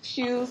 pairs of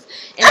shoes,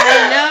 and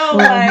I know,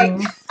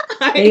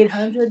 like,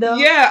 800 though.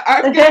 Yeah,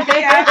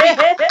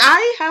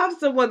 I have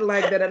someone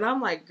like that, and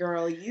I'm like,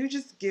 girl, you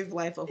just give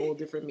life a whole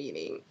different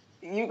meaning.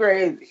 You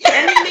crazy.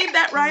 And you need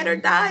that ride or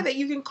die that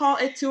you can call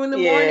at 2 a.m.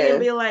 and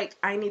be like,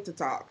 I need to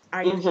talk.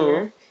 Are you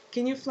here?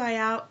 can you fly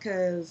out?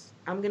 Because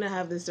I'm going to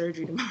have this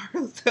surgery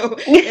tomorrow. So,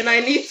 and I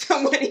need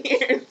someone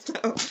here.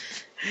 So,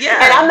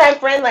 yeah. And I'm that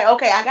friend, like,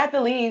 okay, I got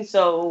to leave.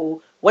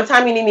 So what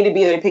time you need me to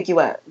be there to pick you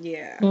up?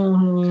 Yeah.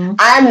 Mm-hmm.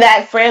 I'm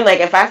that friend.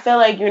 Like, if I feel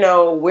like,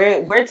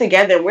 we're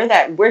together,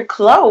 we're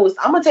close,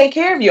 I'm gonna take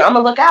care of you. I'm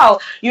gonna look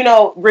out,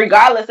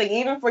 regardless. Like,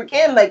 even for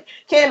Kim, I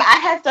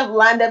had stuff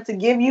lined up to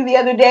give you the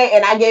other day,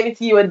 and I gave it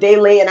to you a day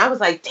late, and I was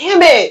like,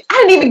 damn it, I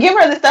didn't even give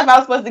her the stuff I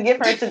was supposed to give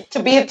her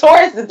to be a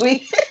tourist this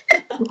week.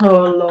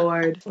 Oh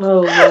Lord.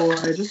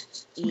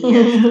 Yes,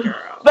 girl.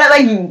 But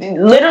like,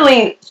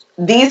 literally,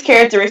 these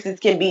characteristics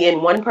can be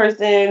in one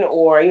person,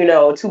 or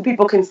two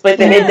people can split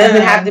them. It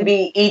doesn't have to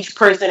be each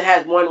person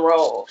has one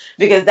role,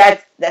 because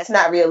that's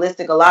not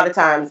realistic. A lot of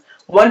times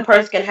one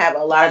person can have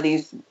a lot of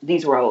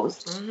these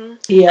roles. Mm-hmm.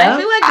 Yeah, I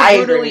feel like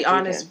a brutally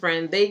honest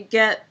friend, they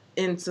get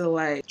into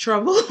like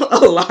trouble a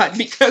lot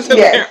because of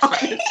their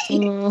honesty.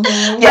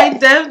 Mm-hmm. I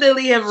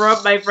definitely have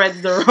rubbed my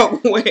friends the wrong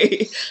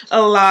way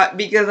a lot,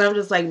 because I'm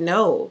just like,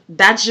 no,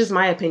 that's just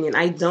my opinion.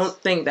 I don't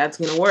think that's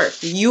gonna work.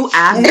 You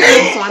asked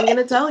me, so I'm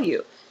gonna tell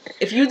you.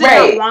 If you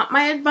didn't want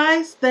my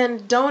advice,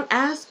 then don't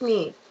ask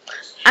me.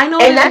 I know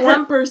there's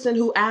one person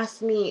who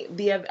asked me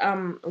the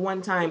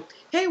one time,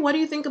 hey, what do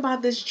you think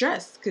about this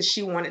dress? Because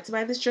she wanted to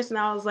buy this dress, and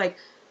I was like,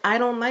 I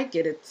don't like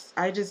it.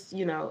 I just,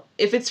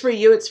 if it's for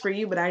you, it's for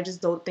you, but I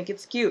just don't think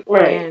it's cute.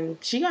 Right. And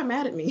she got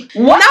mad at me.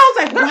 What? And I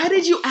was like, why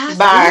did you ask?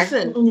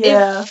 Listen,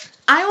 yeah.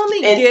 I only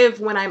give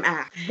when I'm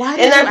asked. Why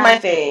did you ask? And that's my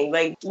thing.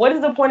 Like, what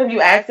is the point of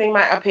you asking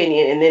my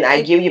opinion, and then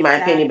I give you my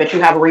opinion, but you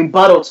have a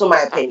rebuttal to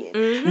my opinion?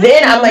 Mm-hmm.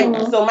 Then I'm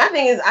like, so my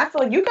thing is, I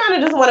feel like you kind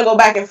of just want to go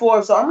back and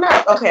forth, so I'm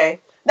not, okay.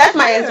 That's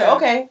my answer,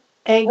 okay.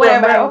 Ain't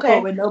whatever, going okay.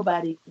 with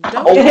nobody.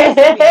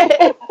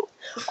 Okay.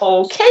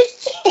 Okay.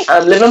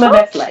 I'm living my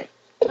best life.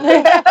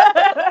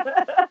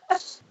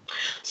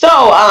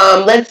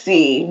 So, let's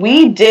see.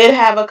 We did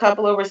have a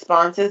couple of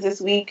responses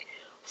this week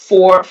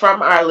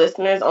from our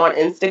listeners on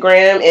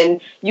Instagram, and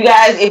you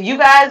guys, if you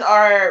guys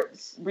are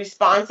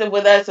responsive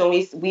with us when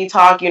we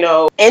talk,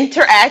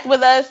 interact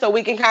with us so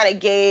we can kind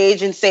of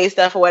gauge and say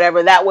stuff or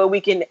whatever. That way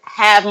we can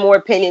have more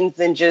opinions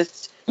than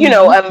just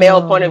a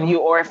male point of view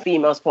or a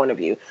female's point of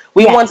view.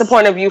 We want the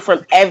point of view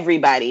from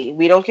everybody.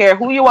 We don't care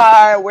who you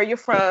are, where you're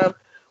from.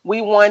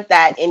 We want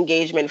that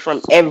engagement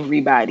from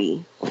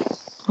everybody.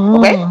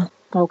 Okay?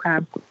 Okay.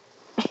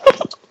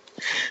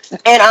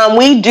 And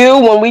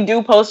when we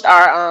do post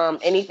our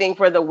anything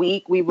for the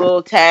week, we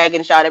will tag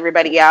and shout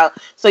everybody out.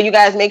 So you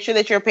guys make sure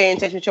that you're paying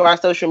attention to our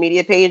social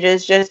media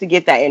pages just to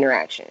get that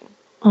interaction.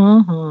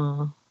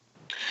 Mm-hmm.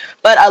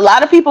 But a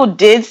lot of people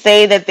did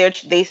say that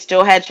they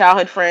still had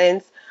childhood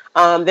friends.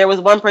 There was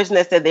one person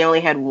that said they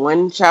only had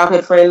one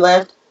childhood friend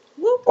left.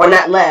 Or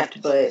not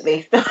left, but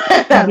they still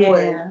had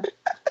one.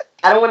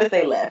 I don't want to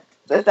say left.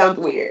 That sounds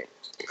weird.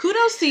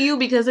 Kudos to you,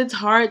 because it's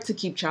hard to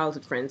keep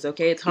childhood friends,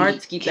 okay? It's hard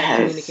to keep that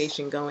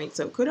communication going.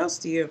 So kudos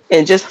to you.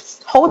 And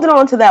just holding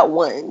on to that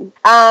one.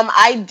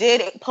 I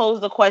did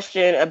pose the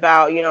question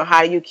about,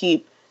 how do you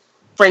keep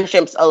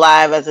friendships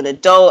alive as an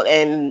adult,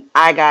 and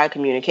I got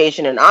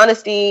communication and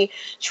honesty,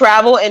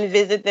 travel and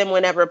visit them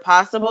whenever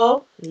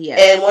possible. Yes.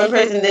 And one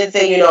person did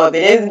say, if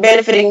it isn't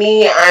benefiting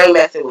me, I ain't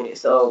messing with it.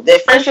 So if their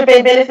friendship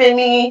ain't benefiting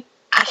me,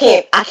 I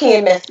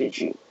can't mess with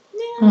you.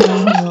 Yeah.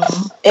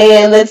 Mm-hmm.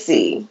 And let's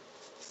see.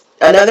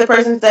 Another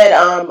person said,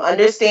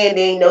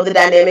 understanding, know the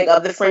dynamic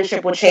of the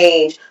friendship will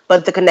change,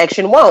 but the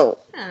connection won't.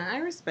 Yeah, I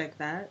respect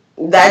that.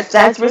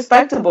 That's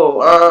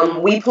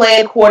respectable. We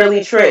plan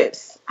quarterly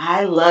trips.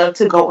 I love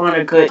to go on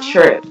a good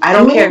trip. I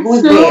don't care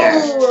who's there.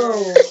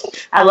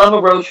 I love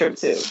a road trip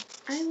too.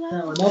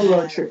 No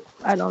road trip.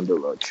 I don't do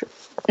road trip.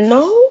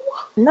 No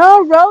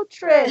road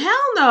trip.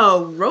 Hell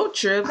no, road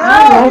trips.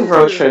 I love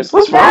road trips.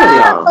 What's wrong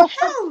with y'all?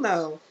 Hell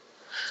no.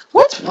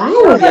 What's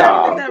wrong with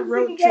y'all? That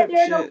road we can trip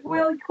get there shit.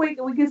 really quick,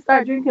 and we can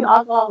start drinking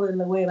alcohol in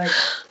the way. Like,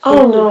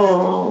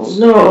 no.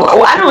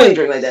 Well, I don't really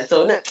drink like that,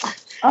 so that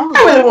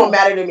really won't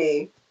matter to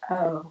me.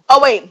 Oh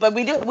wait, but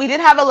we did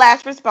have a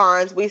last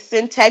response. We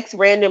send texts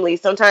randomly,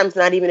 sometimes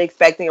not even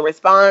expecting a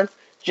response,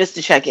 just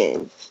to check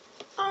in.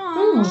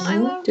 Oh, I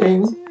love that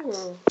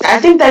too. I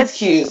think that's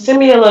cute. Send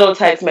me a little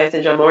text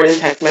message, a morning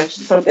text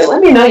message, something.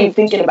 Let me know you're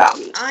thinking about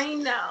me. I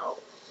know.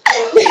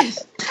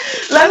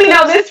 Let me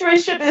know this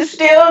friendship is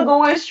still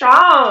going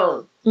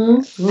strong.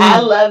 Mm-hmm.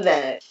 I love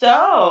that.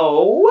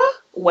 So,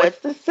 what's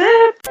the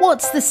sip?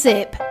 What's the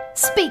sip?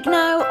 Speak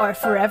now or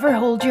forever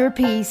hold your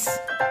peace.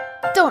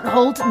 Don't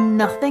hold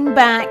nothing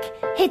back.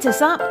 Hit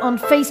us up on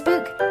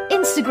Facebook,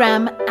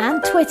 Instagram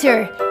and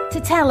Twitter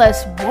to tell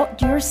us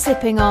what you're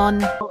sipping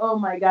on. Oh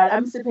my God,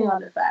 I'm sipping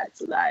on the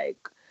facts. Like,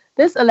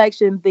 this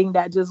election thing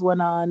that just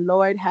went on,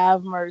 Lord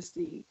have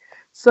mercy.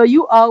 So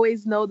you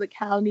always know the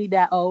county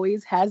that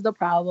always has the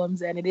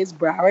problems, and it is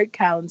Broward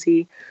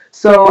County.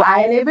 So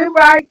I live in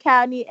Broward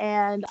County,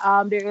 and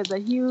there was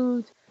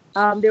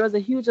a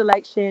huge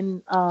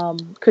election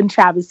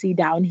controversy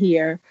down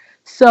here.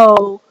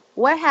 So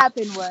what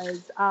happened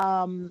was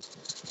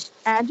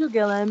Andrew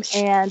Gillum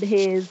and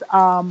his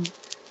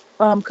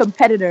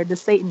competitor,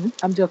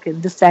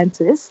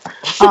 DeSantis,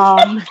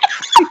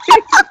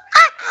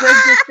 Rick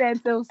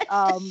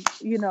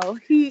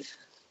DeSantis, he,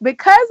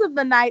 because of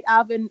the night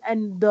of and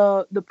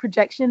the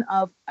projection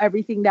of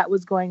everything that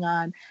was going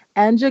on,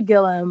 Andrew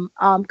Gillum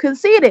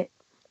conceded,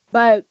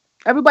 but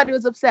everybody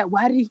was upset.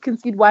 Why did he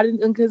concede? Why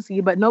didn't he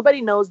concede? But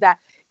nobody knows that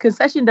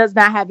concession does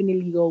not have any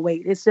legal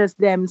weight. It's just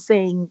them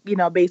saying,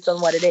 based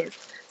on what it is.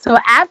 So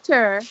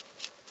after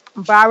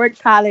Broward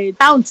County,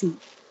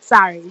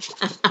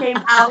 came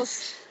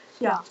out.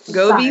 Yeah,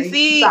 go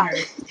BC.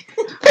 Sorry.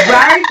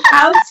 Broward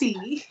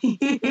County.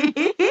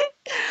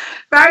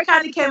 Broward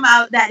County came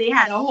out that they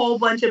had a whole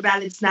bunch of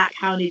ballots not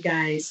counted,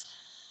 guys.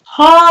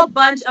 Whole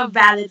bunch of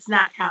ballots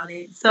not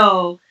counted.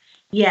 So,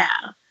 yeah.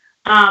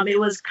 It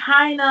was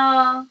kind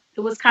of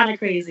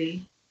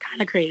crazy.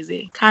 Kind of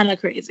crazy.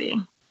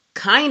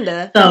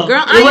 Kinda. So,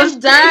 girl, I am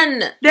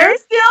done. They're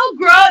still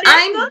growing.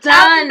 I'm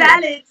done.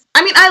 Ballots.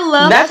 I mean, I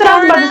love That's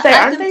Florida. What I was about to say.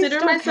 I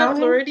consider myself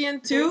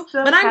Floridian too,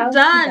 but I'm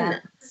done.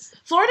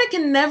 Florida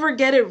can never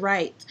get it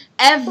right.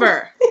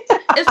 Ever.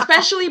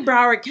 Especially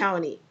Broward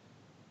County.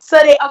 So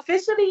they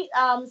officially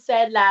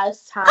said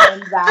last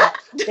time that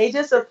they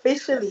just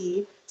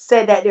officially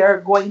said that they're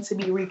going to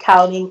be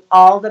recounting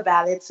all the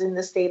ballots in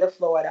the state of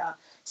Florida.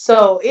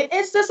 So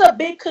it's just a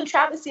big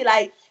controversy.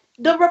 Like,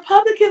 the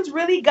Republicans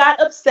really got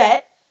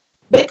upset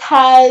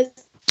because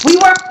they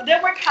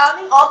were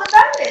counting all the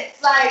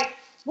ballots. Like,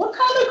 what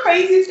kind of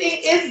crazy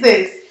thing is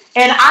this?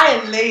 And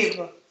I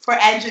live for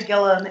Andrew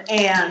Gillum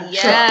and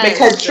Trump,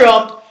 because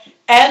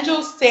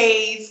Andrew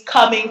stays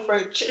coming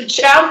for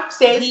Trump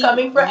stays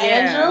coming for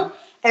Andrew,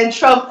 and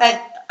Trump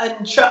and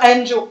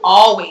Andrew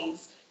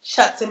always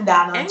shuts him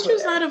down on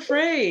Andrew's Twitter. not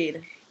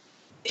afraid.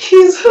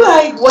 He's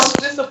like, what's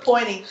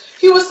disappointing?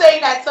 He was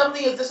saying that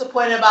something is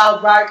disappointing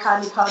about Broward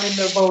County counting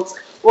their votes.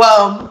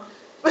 Well,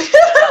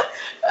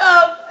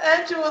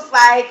 Andrew was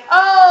like,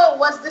 oh,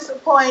 what's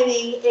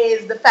disappointing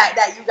is the fact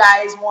that you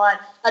guys want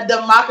a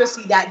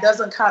democracy that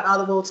doesn't count all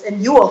the votes,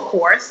 and you, of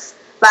course.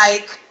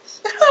 Like,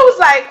 I was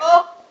like,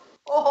 oh.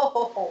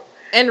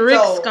 And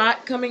Rick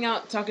Scott coming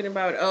out talking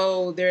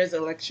about, there's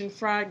election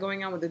fraud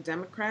going on with the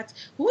Democrats.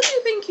 Who do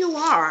you think you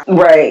are?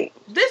 Right.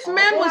 This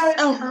man was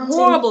a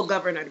horrible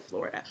governor of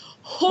Florida.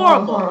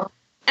 Horrible. Uh-huh.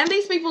 And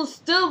these people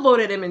still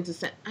voted him into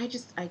Senate. I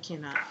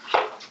cannot.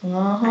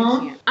 I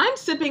can't. I'm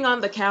sipping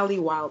on the Cali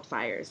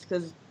wildfires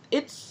because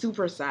it's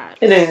super sad.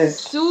 It is.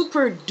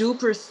 Super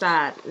duper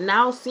sad.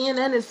 Now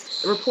CNN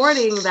is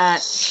reporting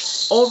that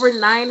over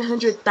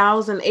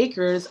 900,000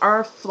 acres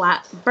are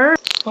flat burned.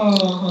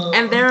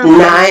 And there are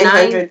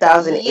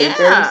 900,000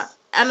 acres?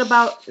 And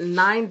about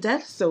 9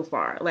 deaths so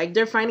far. Like,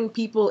 they're finding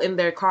people in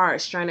their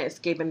cars trying to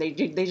escape, and they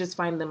just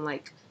find them,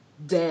 like,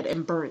 dead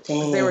and burnt.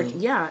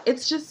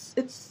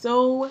 It's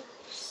so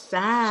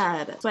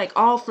sad. It's like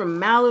all from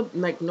Malibu,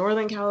 like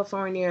Northern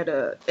California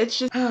to, it's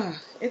just,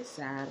 it's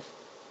sad.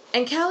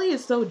 And Cali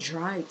is so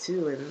dry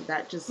too, and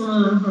that just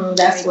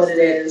that's what it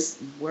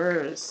is.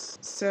 Worse.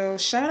 So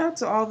shout out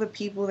to all the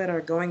people that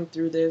are going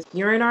through this.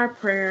 You're in our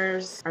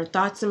prayers, our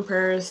thoughts and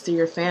prayers to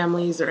your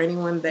families or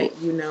anyone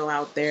that you know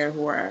out there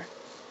who are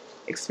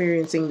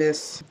experiencing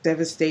this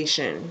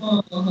devastation.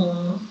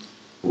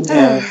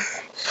 Yeah.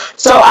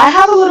 So I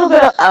have a little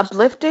bit of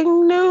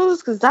uplifting news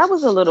because that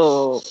was a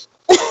little.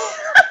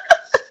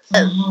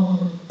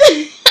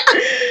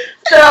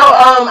 So,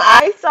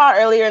 I saw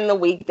earlier in the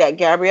week that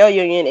Gabrielle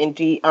Union and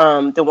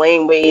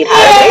Dwayne Wade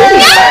had a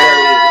baby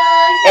finally,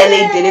 and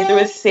they did it through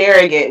a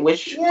surrogate,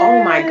 which,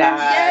 oh my god.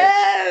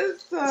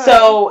 Yes.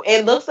 So,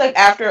 it looks like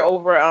after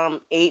over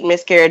 8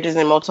 miscarriages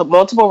and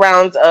multiple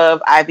rounds of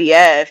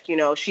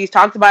IVF, she's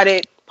talked about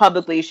it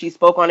publicly. She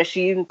spoke on it.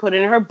 She even put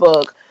it in her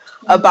book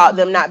about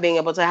them not being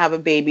able to have a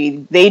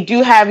baby. They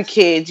do have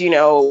kids,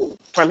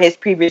 from his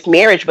previous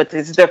marriage, but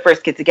this is their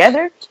first kid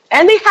together.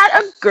 And they had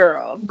a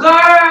girl. Girl,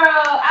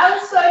 I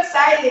was so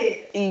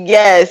excited.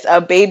 Yes, a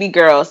baby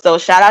girl. So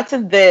shout out to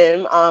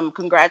them.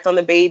 Congrats on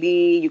the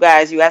baby. You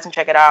guys can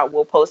check it out.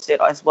 We'll post it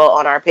as well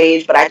on our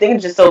page. But I think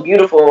it's just so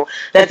beautiful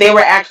that they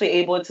were actually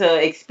able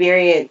to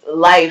experience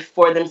life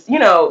for them,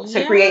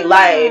 to create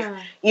life.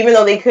 Even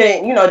though they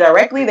couldn't,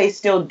 directly, they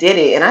still did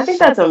it. And I think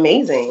that's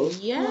amazing.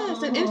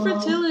 Yes, and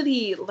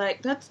infertility,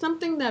 like, that's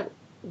something that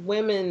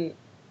women,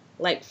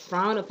 like,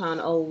 frown upon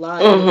a lot.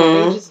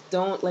 They just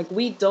don't, like,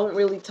 we don't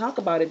really talk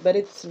about it, but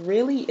it's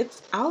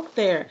out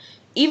there.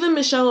 Even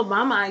Michelle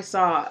Obama, I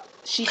saw,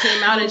 she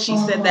came out and she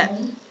said that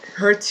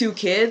her 2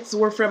 kids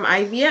were from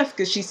IVF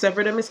because she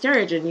suffered a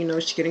miscarriage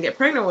and, she couldn't get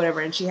pregnant or whatever,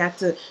 and she had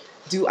to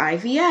do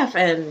IVF,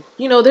 and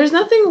there's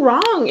nothing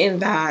wrong in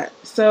that.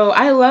 So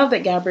I love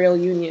that Gabrielle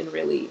Union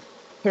really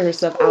put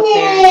herself out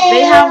there.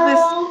 They have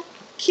this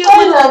cute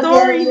little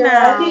story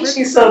now. I think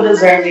she's so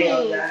deserving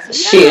of that. Yeah.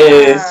 She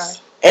is.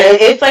 And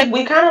it's like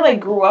we kind of like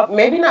grew up,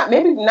 maybe not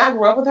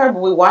grew up with her,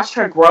 but we watched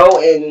her grow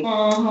and,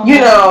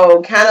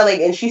 kind of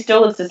like, and she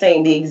still looks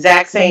the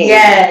exact same.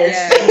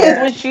 Yes. As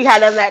when she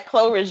had on that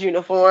Clover's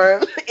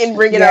uniform and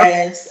Bring It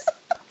Up.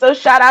 So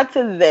shout out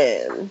to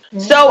them.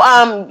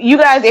 So you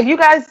guys, if you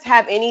guys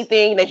have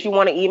anything that you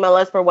want to email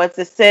us for What's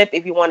a Sip,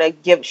 if you want to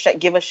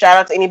give a shout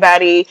out to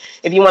anybody,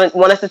 if you want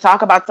us to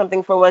talk about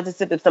something for What's a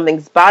Sip, if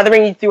something's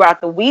bothering you throughout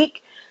the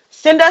week,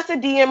 send us a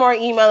DM or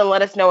email and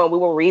let us know, and we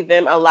will read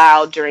them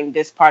aloud during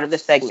this part of the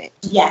segment.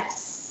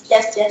 Yes.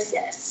 Yes, yes,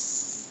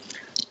 yes.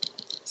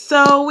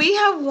 So we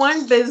have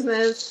one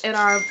business in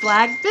our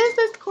Black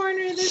Business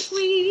Corner this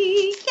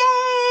week.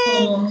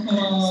 Yay!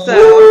 Mm-hmm.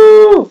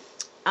 So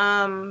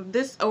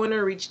this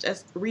owner reached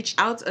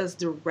out to us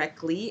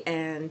directly,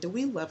 and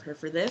we love her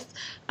for this.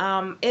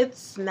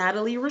 It's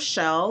Natalie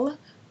Rochelle.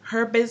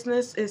 Her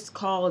business is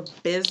called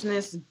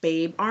Business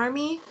Babe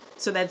Army.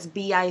 So that's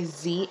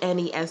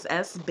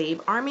BIZNESS, Babe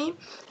Army.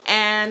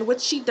 And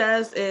what she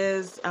does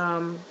is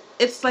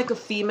it's like a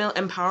female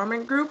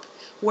empowerment group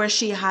where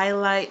she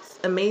highlights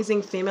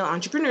amazing female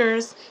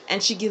entrepreneurs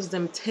and she gives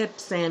them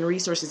tips and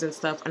resources and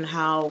stuff on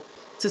how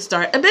to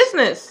start a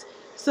business.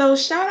 So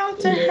shout out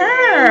to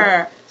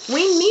her.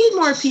 We need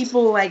more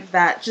people like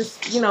that,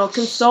 just,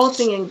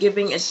 consulting and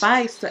giving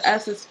advice to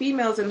us as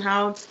females and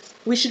how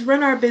we should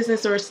run our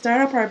business or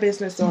start up our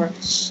business or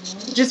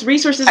just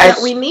resources that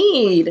we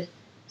need.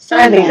 So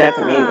I think that's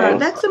amazing.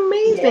 That's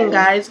amazing,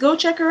 guys. Go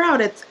check her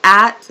out. It's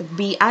at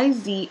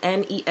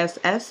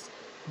BIZNESS,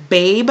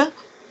 Babe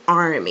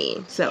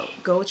Army. So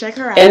go check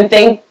her out. And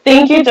thank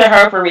you to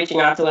her for reaching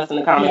out to us in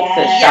the comments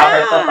to shout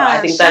herself out.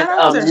 I think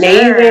that's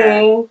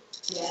amazing.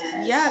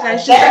 Yes. Yeah,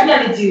 guys,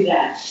 definitely do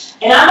that.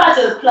 And I'm about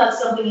to plug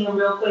something in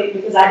real quick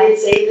because I did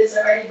say this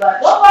already,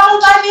 but what wrong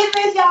with my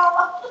business,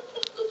 y'all?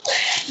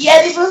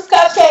 Yeti Boost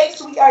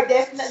Cupcakes, we are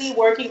definitely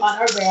working on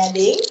our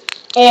branding.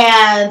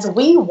 And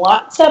we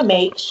want to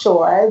make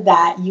sure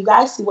that you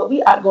guys see what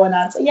we are going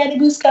on. So Yeti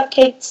Boost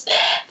Cupcakes.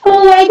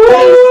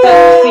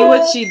 See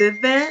what she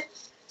did there?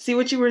 See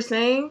what you were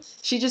saying?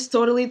 She just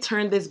totally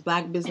turned this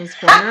Black Business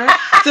Corner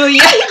to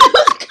Yeti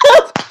Boost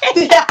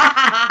Cupcakes.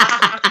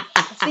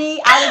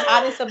 See, I was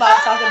honest about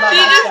talking about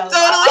myself.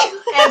 Totally.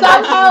 And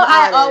somehow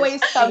I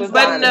always come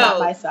about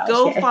myself.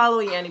 Go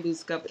follow Yeti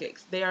Boost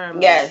Cupcakes. They are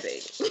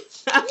amazing. Yes.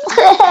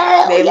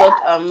 They look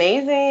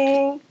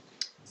amazing.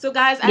 So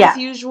guys, as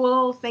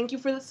usual, thank you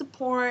for the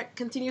support.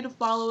 Continue to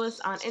follow us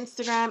on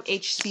Instagram,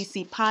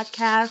 HCC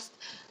Podcast.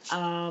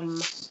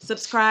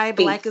 Subscribe,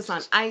 like us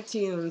on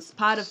iTunes,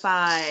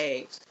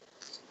 Spotify.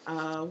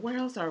 Where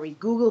else are we?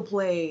 Google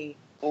Play.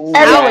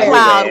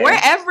 SoundCloud. We're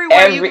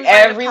everywhere.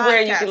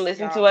 Everywhere you can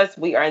listen to us,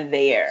 we are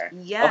there.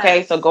 Yes.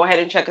 Okay, so go ahead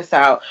and check us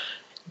out.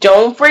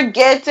 Don't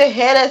forget to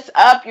hit us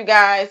up, you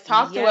guys.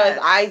 Talk to us.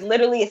 I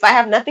literally, if I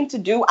have nothing to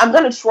do, I'm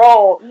gonna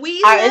troll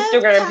our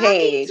Instagram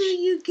page. To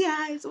you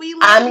guys.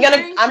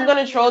 I'm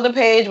gonna troll the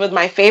page with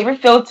my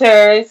favorite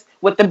filters,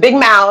 with the big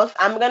mouth.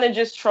 I'm gonna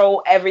just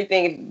troll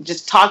everything.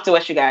 Just talk to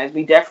us, you guys.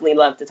 We definitely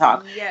love to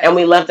talk, and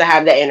we love to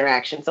have that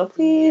interaction. So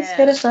please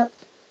hit us up.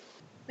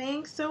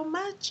 Thanks so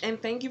much, and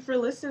thank you for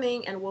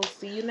listening, and we'll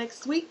see you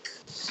next week.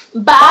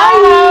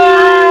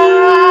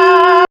 Bye.